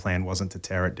go. The plan wasn't to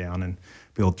tear it down and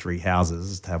build 3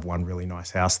 houses, to have one really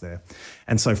nice house there.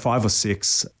 And so 5 or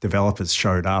 6 developers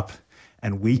showed up,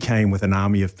 and we came with an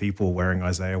army of people wearing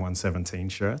Isaiah 117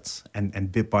 shirts.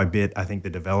 And bit by bit, I think the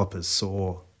developers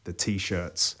saw the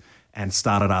T-shirts and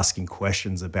started asking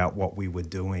questions about what we were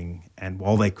doing. And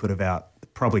while they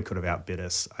probably could have outbid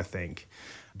us, I think,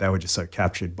 they were just so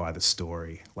captured by the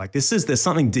story. There's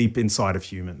something deep inside of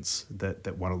humans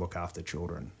that want to look after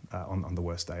children on the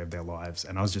worst day of their lives.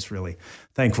 And I was just really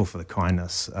thankful for the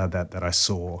kindness that I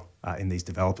saw in these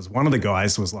developers. One of the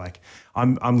guys was like,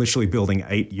 I'm literally building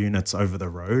 8 units over the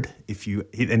road.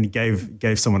 And he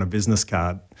gave someone a business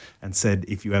card and said,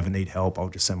 if you ever need help, I'll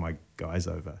just send my guys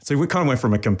over. So we kind of went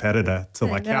from a competitor to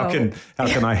how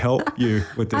can I help you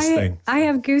with this thing? I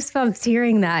have goosebumps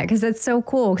hearing that because it's so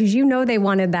cool because they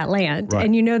wanted that land, right.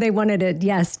 And they wanted it, to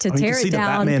tear it down. You can see the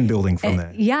Batman building from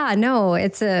there. Yeah, no,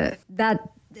 it's that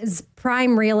is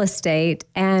prime real estate,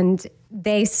 and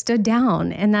they stood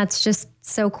down. And that's just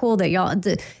so cool that y'all,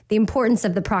 the importance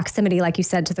of the proximity, like you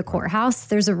said, to the courthouse.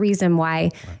 There's a reason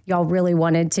why y'all really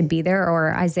wanted to be there,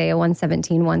 or Isaiah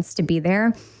 117 wants to be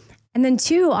there. And then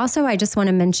two, also, I just want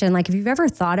to mention, like, if you've ever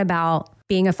thought about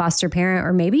being a foster parent,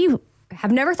 or maybe you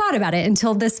have never thought about it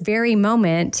until this very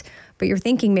moment, but you're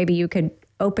thinking maybe you could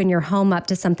open your home up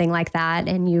to something like that,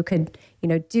 and you could,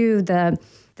 do the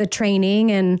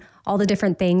training and all the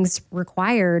different things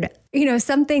required.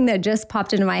 Something that just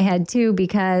popped into my head too,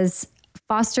 because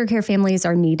foster care families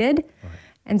are needed. Right.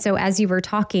 And so as you were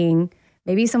talking,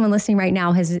 maybe someone listening right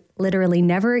now has literally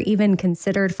never even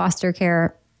considered foster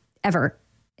care ever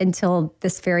until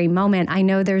this very moment. I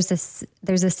know there's a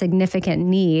significant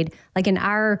need. Like in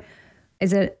our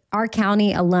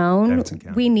county alone,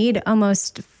 County. We need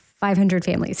almost 500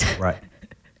 families. Right.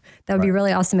 That would be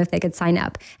really awesome if they could sign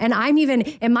up. And I'm even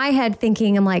in my head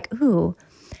thinking, I'm like, ooh,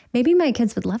 maybe my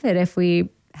kids would love it if we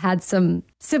had some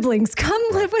siblings come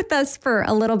live with us for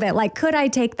a little bit. Like, could I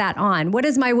take that on? What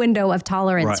is my window of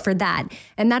tolerance for that?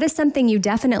 And that is something you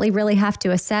definitely really have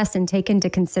to assess and take into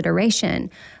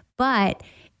consideration. But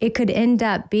it could end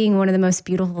up being one of the most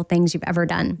beautiful things you've ever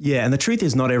done. Yeah. And the truth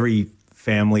is, not every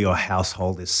family or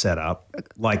household is set up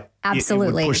like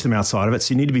absolutely it would push them outside of it.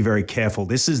 So you need to be very careful.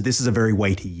 This is a very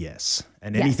weighty yes.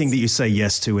 And anything that you say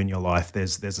yes to in your life,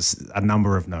 there's a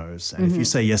number of no's. And if you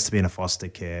say yes to being a foster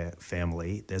care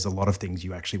family, there's a lot of things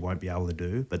you actually won't be able to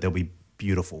do, but there'll be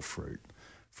beautiful fruit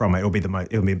from it. It'll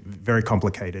be a very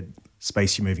complicated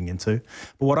space you're moving into.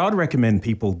 But what I'd recommend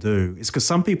people do is, because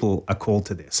some people are called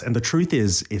to this, and the truth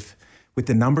is, if with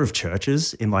the number of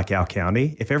churches in like our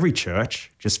county, if every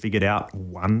church just figured out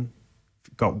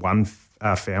got one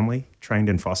family trained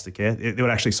in foster care, it would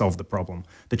actually solve the problem.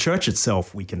 The church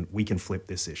itself, we can flip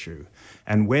this issue,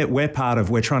 and we're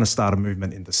trying to start a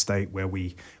movement in the state where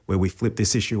we flip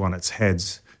this issue on its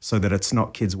heads, so that it's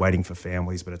not kids waiting for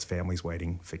families, but it's families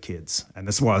waiting for kids. And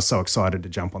that's why I was so excited to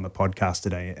jump on the podcast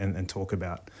today and talk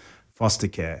about foster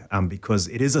care, because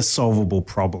it is a solvable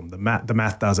problem. The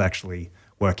math does actually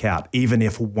work out, even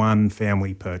if one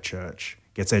family per church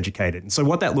gets educated. And so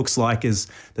what that looks like is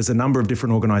there's a number of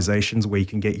different organizations where you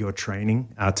can get your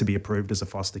training to be approved as a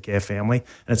foster care family.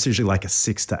 And it's usually like a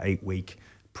 6 to 8 week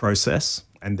process.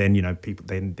 And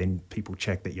then, people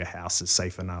check that your house is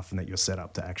safe enough and that you're set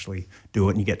up to actually do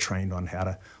it, and you get trained on how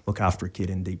to look after a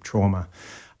kid in deep trauma.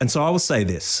 And so I will say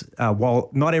this, while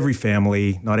not every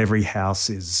family, not every house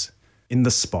is in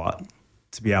the spot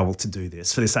to be able to do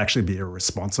this, for this actually be a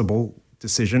responsible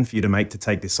decision for you to make to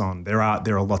take this on, there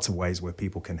are lots of ways where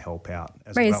people can help out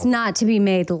as well. It's not to be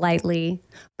made lightly,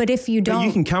 but if you don't,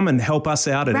 you can come and help us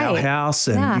out at our house,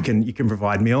 and you can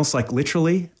provide meals. Like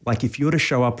literally, like if you were to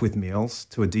show up with meals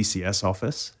to a DCS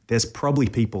office, there's probably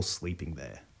people sleeping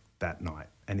there that night.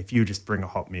 And if you just bring a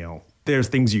hot meal, there's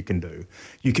things you can do.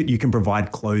 You can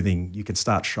provide clothing. You can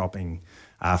start shopping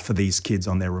for these kids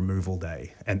on their removal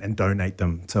day and donate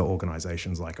them to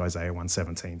organizations like Isaiah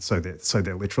 117. So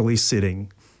they're literally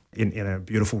sitting in a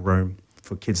beautiful room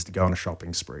for kids to go on a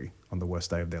shopping spree on the worst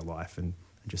day of their life and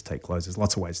just take clothes. There's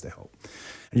lots of ways to help.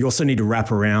 And you also need to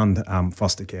wrap around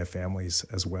foster care families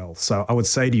as well. So I would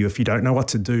say to you, if you don't know what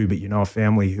to do, but you know a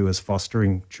family who is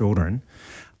fostering children,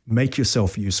 make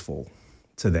yourself useful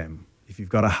to them. If you've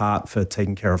got a heart for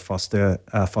taking care of foster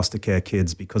care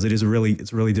kids, because it's a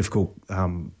really difficult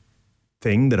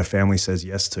thing that a family says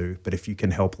yes to. But if you can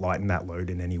help lighten that load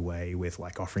in any way with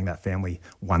like offering that family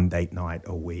one date night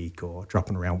a week or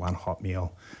dropping around one hot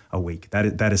meal a week,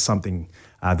 that is something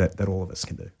that all of us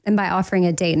can do. And by offering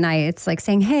a date night, it's like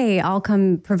saying, hey, I'll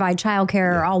come provide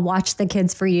childcare, or I'll watch the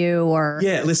kids for you. Or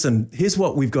listen, here's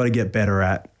what we've got to get better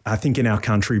at. I think in our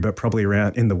country, but probably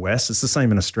around in the West, it's the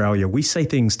same in Australia. We say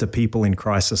things to people in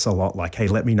crisis a lot like, hey,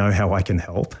 let me know how I can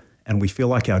help. And we feel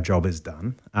like our job is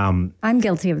done. I'm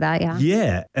guilty of that, yeah.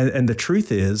 Yeah. And the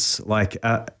truth is, like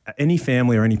any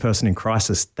family or any person in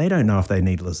crisis, they don't know if they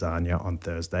need lasagna on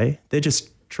Thursday. They're just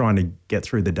trying to get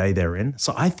through the day they're in.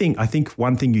 So I think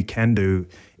one thing you can do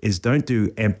is don't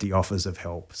do empty offers of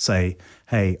help. Say,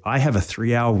 hey, I have a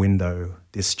 3-hour window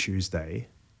this Tuesday.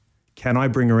 Can I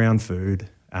bring around food?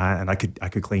 And I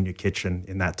could clean your kitchen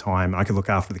in that time. I could look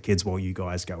after the kids while you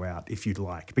guys go out if you'd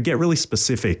like. But get really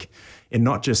specific and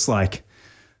not just like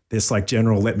this like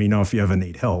general, let me know if you ever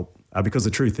need help. Because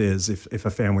the truth is, if a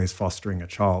family is fostering a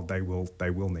child, they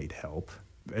will need help.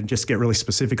 And just get really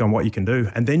specific on what you can do.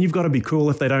 And then you've got to be cool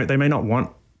if they may not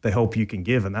want the help you can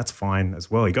give, and that's fine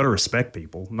as well. You got to respect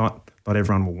people. Not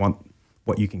everyone will want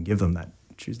what you can give them that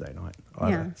Tuesday night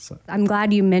either. Yeah. So. I'm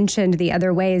glad you mentioned the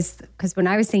other ways, because when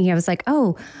I was thinking, I was like,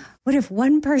 oh, what if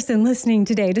one person listening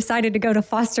today decided to go to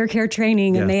foster care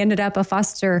training and they ended up a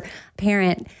foster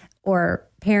parent or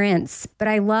parents? But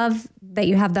I love that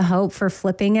you have the hope for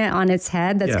flipping it on its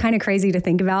head. That's kind of crazy to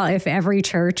think about if every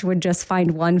church would just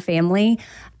find one family.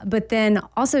 But then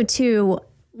also, too,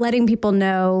 letting people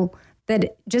know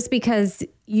that just because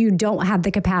you don't have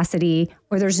the capacity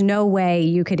or there's no way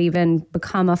you could even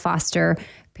become a foster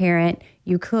parent,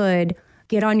 you could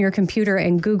get on your computer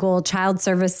and Google child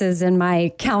services in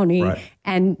my county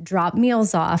and drop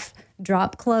meals off,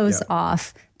 drop clothes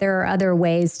off. There are other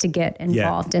ways to get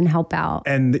involved and help out.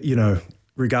 And, you know,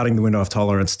 regarding the window of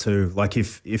tolerance too, like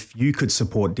if you could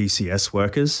support DCS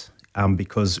workers,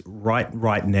 because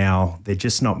right now they're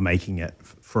just not making it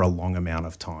for a long amount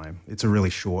of time. It's a really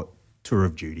short tour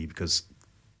of duty because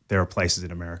there are places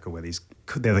in America where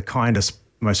they're the kindest,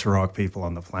 most heroic people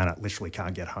on the planet literally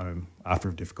can't get home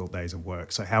after difficult days of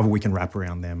work. So however we can wrap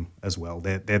around them as well.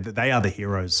 They are the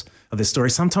heroes of this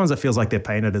story. Sometimes it feels like they're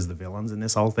painted as the villains in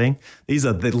this whole thing.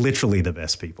 They're literally the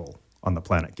best people on the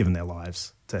planet, giving their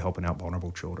lives to helping out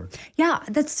vulnerable children. Yeah,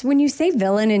 that's when you say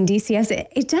villain in DCS,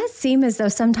 it does seem as though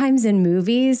sometimes in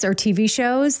movies or TV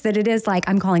shows that it is like,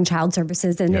 I'm calling child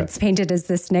services and it's painted as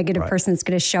this negative person that's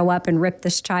going to show up and rip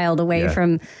this child away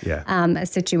from a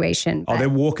situation. But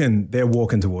they're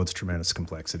walking towards tremendous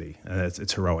complexity. And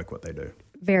it's heroic what they do.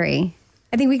 Very.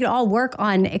 I think we could all work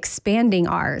on expanding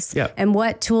ours. And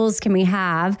what tools can we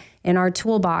have in our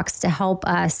toolbox to help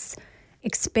us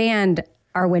expand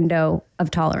our window of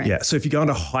tolerance? Yeah. So if you go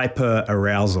into hyper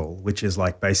arousal, which is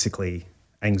like basically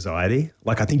anxiety,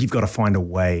 like I think you've got to find a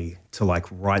way to like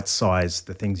right size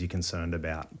the things you're concerned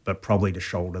about, but probably to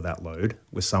shoulder that load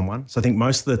with someone. So I think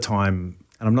most of the time,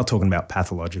 and I'm not talking about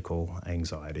pathological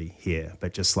anxiety here,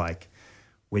 but just like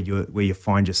where you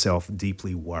find yourself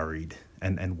deeply worried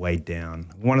and weighed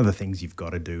down. One of the things you've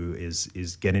got to do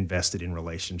is get invested in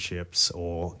relationships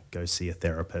or go see a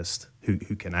therapist who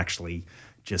can actually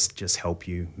just help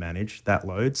you manage that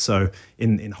load. So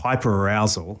in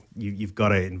hyperarousal, you've got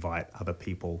to invite other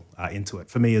people into it.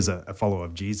 For me, as a follower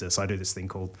of Jesus, I do this thing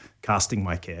called casting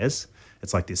my cares.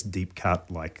 It's like this deep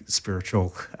cut, like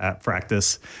spiritual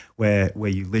practice where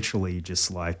you literally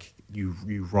just like you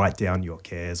write down your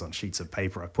cares on sheets of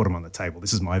paper. I put them on the table.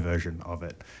 This is my version of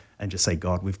it. And just say,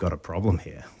 God, we've got a problem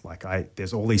here. Like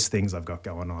there's all these things I've got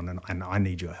going on and I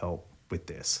need your help with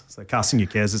this. So casting your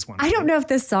cares is one. I don't know if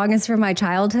this song is from my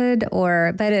childhood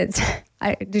but it's,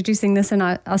 did you sing this in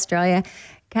Australia?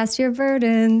 Cast your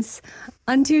burdens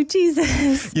unto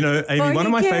Jesus. You know, Amy, one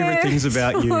of my favorite things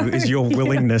about you is your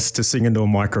willingness to sing into a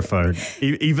microphone,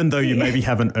 even though you maybe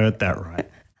haven't earned that right.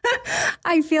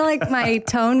 I feel like my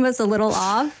tone was a little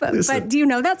off, but do you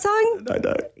know that song? I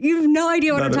don't. You have no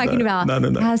idea what I'm talking about.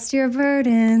 No. Cast your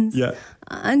burdens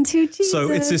unto Jesus.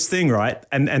 So it's this thing, right?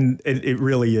 And it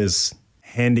really is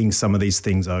handing some of these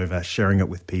things over, sharing it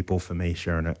with people, for me,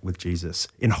 sharing it with Jesus.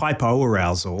 In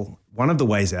hypoarousal, one of the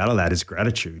ways out of that is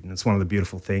gratitude. And it's one of the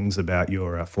beautiful things about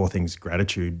your 4 Things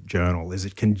Gratitude Journal is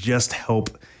it can just help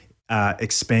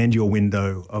expand your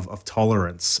window of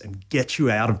tolerance and get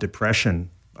you out of depression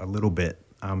a little bit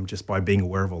just by being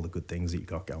aware of all the good things that you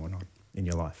got going on in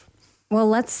your life. Well,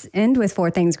 let's end with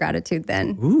 4 Things Gratitude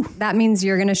then. Ooh. That means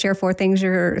you're going to share 4 things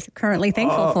you're currently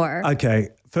thankful for. Okay.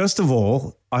 First of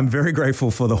all, I'm very grateful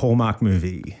for the Hallmark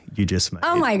movie you just made.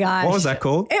 Oh my gosh. What was that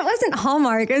called? It wasn't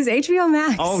Hallmark. It was HBO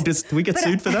Max. Oh, did we get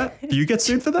sued for that? Do you get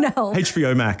sued for that? No.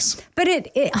 HBO Max. But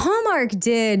Hallmark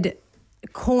did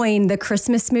coin the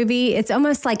Christmas movie. It's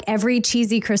almost like every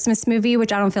cheesy Christmas movie,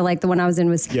 which I don't feel like the one I was in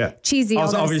was cheesy.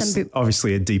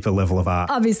 Obviously a deeper level of art.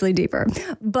 Obviously deeper.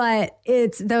 But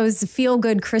it's those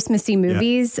feel-good Christmassy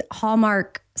movies.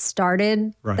 Hallmark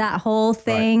started that whole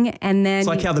thing. Right. And then... It's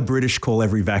like how the British call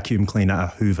every vacuum cleaner a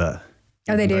Hoover.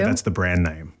 Oh, they do? That's the brand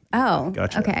name. Oh,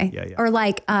 gotcha. Okay. Yeah. Or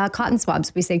like cotton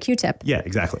swabs, we say Q-tip. Yeah,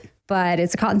 exactly. But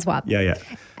it's a cotton swab. Yeah.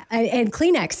 And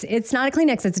Kleenex. It's not a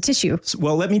Kleenex, it's a tissue.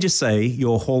 Well, let me just say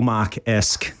your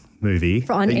Hallmark-esque movie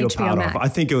on that you're HBO part Max. of, I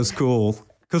think it was cool.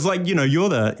 Because, like, you know, you're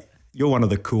one of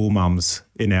the cool mums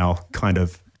in our kind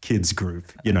of kids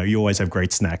group. You know, you always have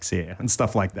great snacks here and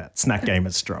stuff like that. Snack game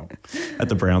is strong at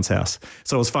the Browns house.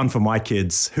 So it was fun for my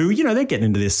kids who, you know, they're getting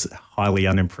into this highly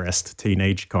unimpressed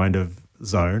teenage kind of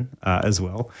zone as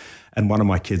well. And one of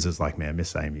my kids was like, man,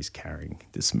 Miss Amy's carrying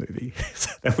this movie. So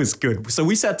that was good. So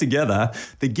we sat together.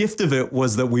 The gift of it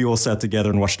was that we all sat together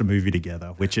and watched a movie together,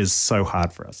 which is so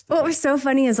hard for us. What was so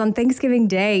funny is on Thanksgiving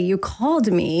Day, you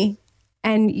called me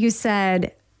and you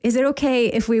said, is it okay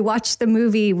if we watch the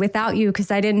movie without you?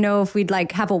 Because I didn't know if we'd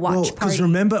like have a watch party. Because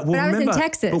remember, but I was in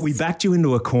Texas. But we backed you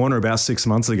into a corner about 6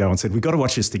 months ago and said, we've got to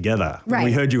watch this together. When Right.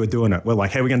 we heard you were doing it. We're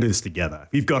like, hey, we're going to do this together.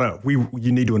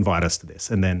 You need to invite us to this.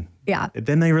 And then,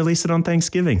 then they released it on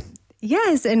Thanksgiving.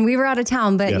 Yes, and we were out of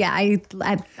town, but Yeah. I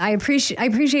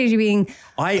appreciate you being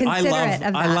considerate of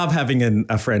that. I love having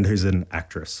a friend who's an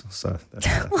actress. So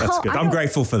that's good. I'm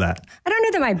grateful for that. I don't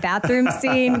know that my bathroom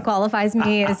scene qualifies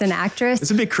me as an actress. It's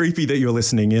a bit creepy that you're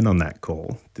listening in on that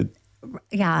call.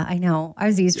 Yeah, I know. I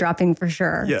was eavesdropping for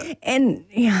sure. Yeah. And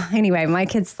anyway, my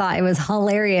kids thought it was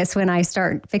hilarious when I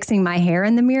start fixing my hair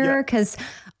in the mirror because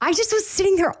I just was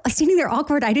sitting there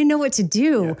awkward. I didn't know what to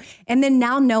do. Yeah. And then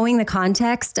now knowing the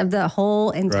context of the whole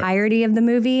entirety of the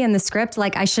movie and the script,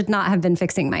 like I should not have been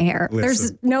fixing my hair.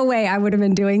 There's no way I would have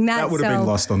been doing that. That would have been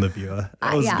lost on the viewer.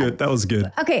 That was good. That was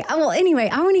good. Okay. Well, anyway,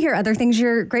 I want to hear other things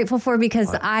you're grateful for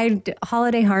because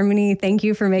Holiday Harmony, thank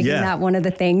you for making that one of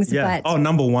the things. Yeah. But,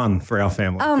 number one for our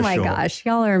family. Oh my gosh.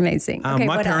 Y'all are amazing. Okay,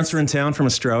 my parents are in town from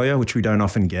Australia, which we don't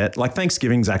often get. Like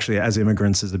Thanksgiving's actually, as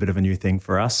immigrants, is a bit of a new thing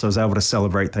for us. So I was able to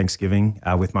celebrate Thanksgiving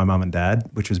with my mum and dad,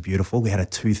 which was beautiful. We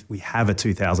have a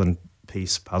 2,000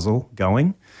 piece puzzle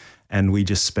going, and we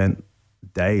just spent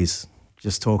days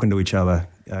just talking to each other,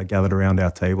 gathered around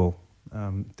our table.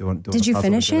 Doing Did you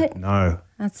finish it? No.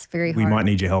 That's very hard. We might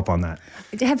need your help on that.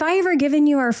 Have I ever given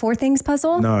you our 4 things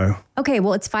puzzle? No. Okay,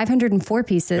 well, it's 504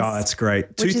 pieces. Oh, that's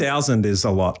great. 2,000 is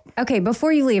a lot. Okay,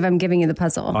 before you leave, I'm giving you the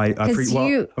puzzle.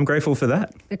 I'm grateful for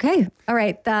that. Okay. All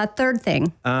right. The third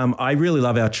thing. I really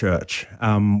love our church.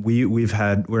 We're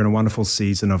in a wonderful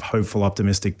season of hopeful,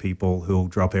 optimistic people who'll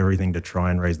drop everything to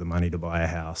try and raise the money to buy a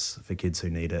house for kids who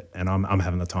need it. And I'm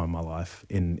having the time of my life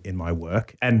in my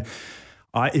work. And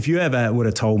if you ever would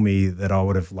have told me that I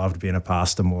would have loved being a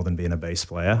pastor more than being a bass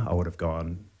player, I would have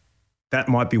gone, that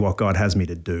might be what God has me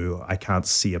to do. I can't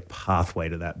see a pathway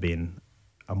to that being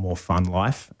a more fun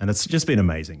life. And it's just been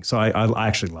amazing. So I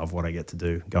actually love what I get to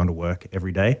do, going to work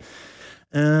every day.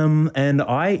 And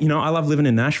I love living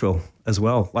in Nashville as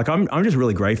well. Like I'm just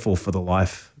really grateful for the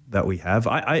life that we have.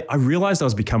 I realized I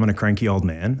was becoming a cranky old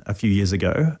man a few years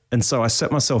ago. And so I set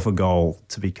myself a goal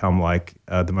to become like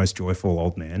the most joyful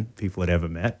old man people had ever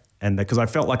met. And because I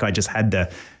felt like I just had to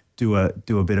do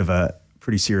a bit of a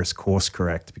pretty serious course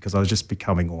correct because I was just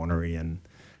becoming ornery. And,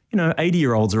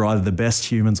 80-year-olds are either the best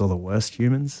humans or the worst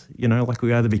humans. Like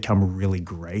we either become really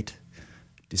great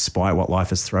despite what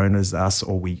life has thrown at us,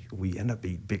 or we end up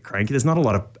being a bit cranky. There's not a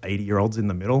lot of 80-year-olds in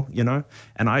the middle,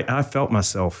 And I felt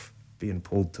myself being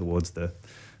pulled towards the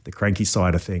cranky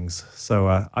side of things. So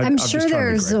I'm sure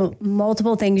there's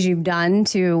multiple things you've done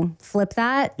to flip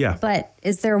that. Yeah. But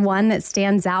is there one that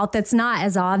stands out that's not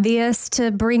as obvious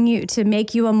to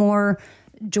make you a more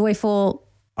joyful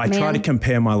I try to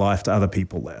compare my life to other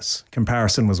people less.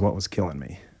 Comparison was what was killing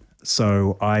me.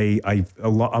 So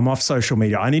I'm off social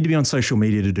media. I need to be on social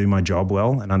media to do my job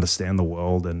well and understand the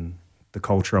world and the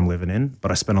culture I'm living in,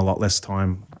 but I spend a lot less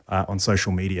time on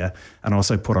social media, and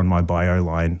also put on my bio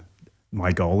line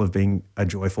my goal of being a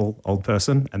joyful old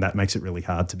person, and that makes it really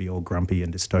hard to be all grumpy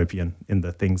and dystopian in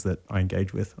the things that I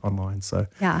engage with online. So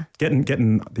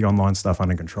getting the online stuff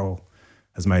under control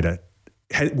has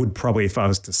would probably, if I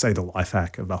was to say the life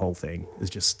hack of the whole thing, is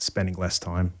just spending less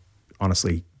time.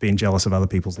 Honestly, being jealous of other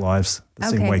people's lives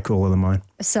that seem way cooler than mine.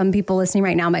 Some people listening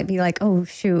right now might be like, oh,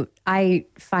 shoot, I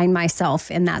find myself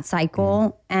in that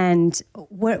cycle. And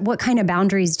what kind of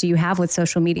boundaries do you have with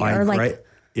social media?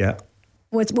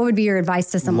 What would be your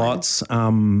advice to someone? Lots.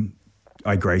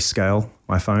 I grayscale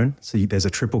my phone. So there's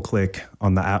a triple click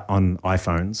on the app on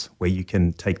iPhones where you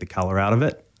can take the color out of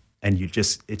it. And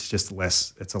it's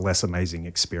a less amazing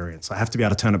experience. I have to be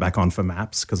able to turn it back on for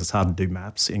maps because it's hard to do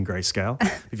maps in grayscale.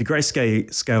 If you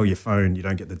grayscale your phone, you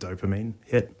don't get the dopamine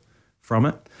hit from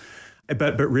it.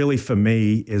 But really for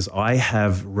me is I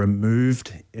have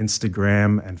removed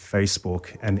Instagram and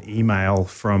Facebook and email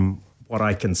from what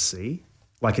I can see.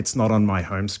 Like it's not on my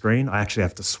home screen. I actually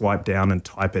have to swipe down and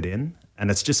type it in.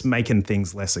 And it's just making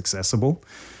things less accessible.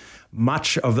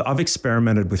 I've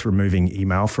experimented with removing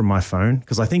email from my phone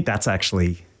because I think that's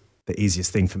actually the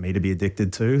easiest thing for me to be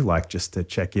addicted to, like just to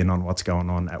check in on what's going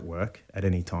on at work at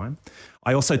any time.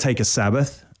 I also take a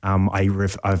Sabbath.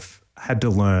 I've had to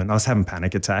learn. I was having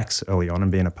panic attacks early on in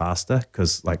being a pastor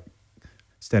because like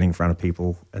standing in front of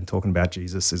people and talking about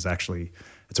Jesus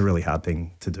it's a really hard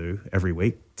thing to do every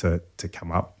week to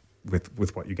come up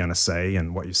with what you're going to say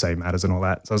and what you say matters and all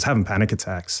that. So I was having panic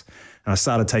attacks and I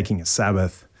started taking a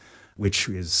Sabbath, which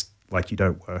is like you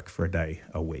don't work for a day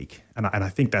a week. And I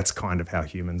think that's kind of how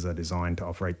humans are designed to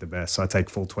operate the best. So I take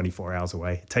full 24 hours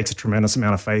away. It takes a tremendous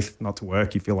amount of faith not to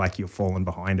work. You feel like you're falling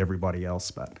behind everybody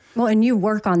else. But Well, and you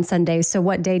work on Sundays. So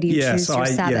what day do you choose your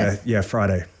Sabbath? Yeah,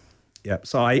 Friday. Yeah.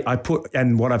 So I put,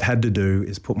 and what I've had to do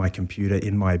is put my computer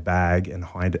in my bag and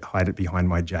hide it behind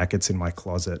my jackets in my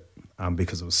closet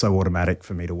because it was so automatic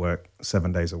for me to work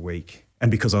 7 days a week. And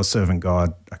because I was serving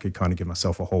God, I could kind of give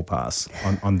myself a whole pass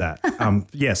on that.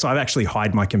 So I've actually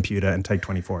hide my computer and take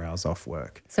 24 hours off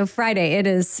work. So Friday, it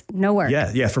is no work.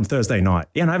 Yeah, from Thursday night.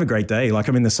 Yeah, and I have a great day. Like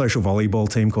I'm in the social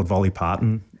volleyball team called Volley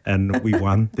Parton, and we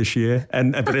won this year.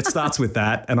 But it starts with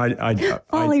that, and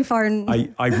Volley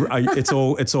Parton.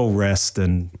 It's all rest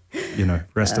and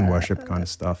rest and worship kind of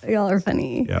stuff. Y'all are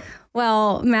funny. Yeah.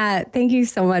 Well, Matt, thank you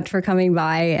so much for coming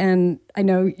by. And I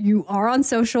know you are on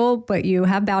social, but you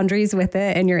have boundaries with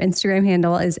it. And your Instagram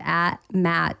handle is at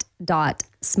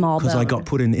matt.smallbone. Because I got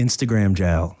put in Instagram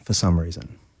jail for some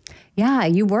reason. Yeah,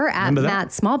 you were at Matt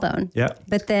Smallbone. Yeah.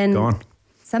 But then Gone.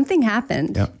 something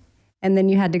happened. Yeah. And then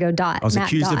you had to go I was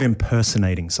accused of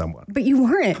impersonating someone. But you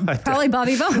weren't. Probably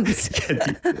Bobby Bones.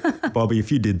 Bobby,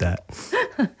 if you did that.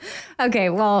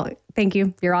 Okay, well, thank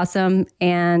you. You're awesome.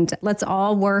 And let's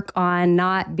all work on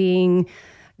not being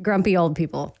grumpy old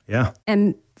people. Yeah.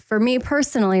 And for me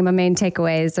personally, my main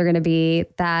takeaways are going to be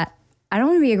that I don't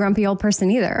want to be a grumpy old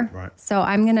person either. Right. So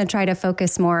I'm going to try to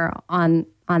focus more on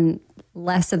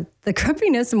less of the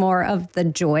grumpiness, more of the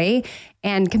joy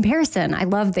and comparison. I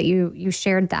love that you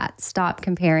shared that. Stop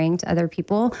comparing to other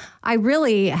people. I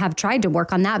really have tried to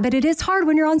work on that, but it is hard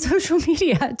when you're on social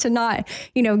media to not,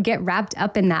 get wrapped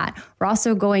up in that. We're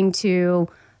also going to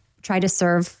try to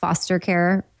serve foster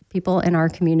care people in our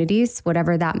communities,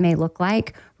 whatever that may look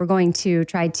like. We're going to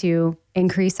try to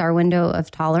increase our window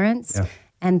of tolerance. Yeah.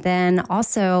 And then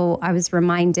also I was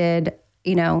reminded,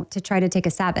 to try to take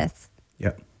a Sabbath.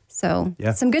 Yeah. So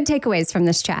some good takeaways from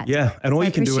this chat. Yeah. And all So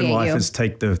you can do in appreciate life you. is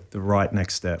take the right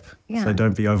next step. Yeah. So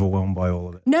don't be overwhelmed by all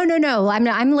of it. No.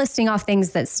 I'm listing off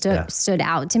things that stood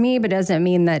out to me, but it doesn't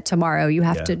mean that tomorrow you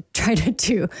have to try to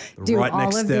do Right all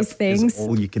next of step these things. is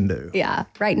all you can do. Yeah.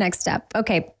 Right next step.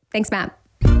 Okay. Thanks, Matt.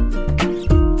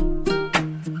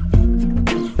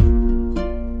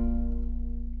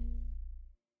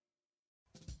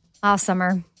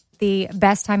 Summer, the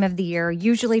best time of the year,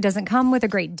 usually doesn't come with a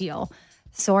great deal.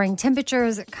 Soaring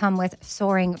temperatures come with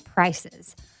soaring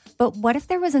prices. But what if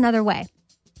there was another way?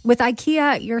 With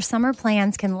IKEA, your summer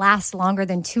plans can last longer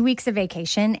than 2 weeks of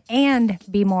vacation and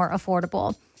be more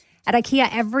affordable. At IKEA,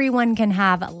 everyone can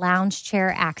have lounge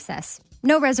chair access.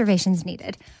 No reservations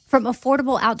needed. From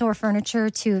affordable outdoor furniture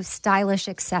to stylish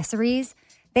accessories,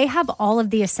 they have all of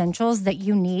the essentials that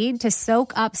you need to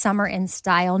soak up summer in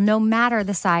style, no matter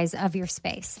the size of your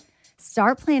space.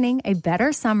 Start planning a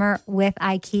better summer with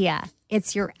IKEA.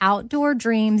 It's your outdoor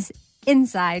dreams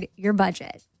inside your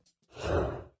budget.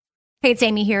 Hey, it's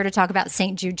Amy here to talk about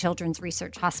St. Jude Children's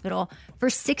Research Hospital. For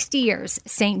 60 years,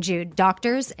 St. Jude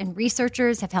doctors and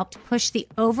researchers have helped push the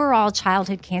overall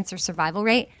childhood cancer survival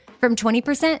rate from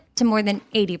 20% to more than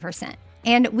 80%.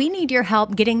 And we need your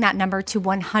help getting that number to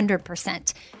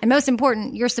 100%. And most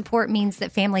important, your support means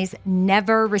that families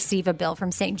never receive a bill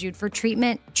from St. Jude for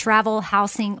treatment, travel,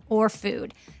 housing, or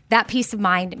food. That peace of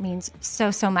mind means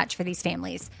so much for these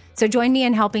families. So join me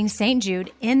in helping St.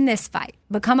 Jude in this fight.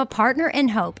 Become a partner in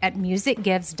hope at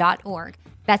musicgives.org.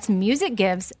 That's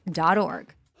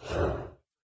musicgives.org. All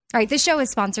right, this show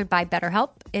is sponsored by BetterHelp.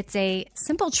 It's a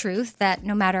simple truth that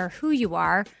no matter who you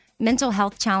are, mental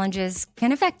health challenges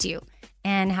can affect you,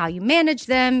 and how you manage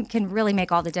them can really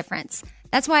make all the difference.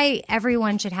 That's why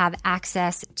everyone should have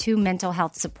access to mental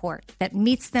health support that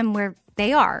meets them where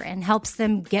they are and helps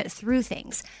them get through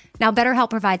things. Now,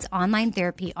 BetterHelp provides online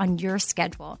therapy on your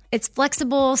schedule. It's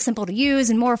flexible, simple to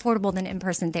use, and more affordable than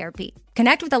in-person therapy.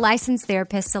 Connect with a licensed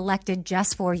therapist selected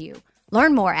just for you.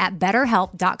 Learn more at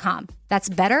BetterHelp.com. That's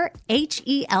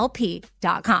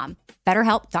BetterHelp.com.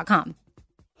 BetterHelp.com.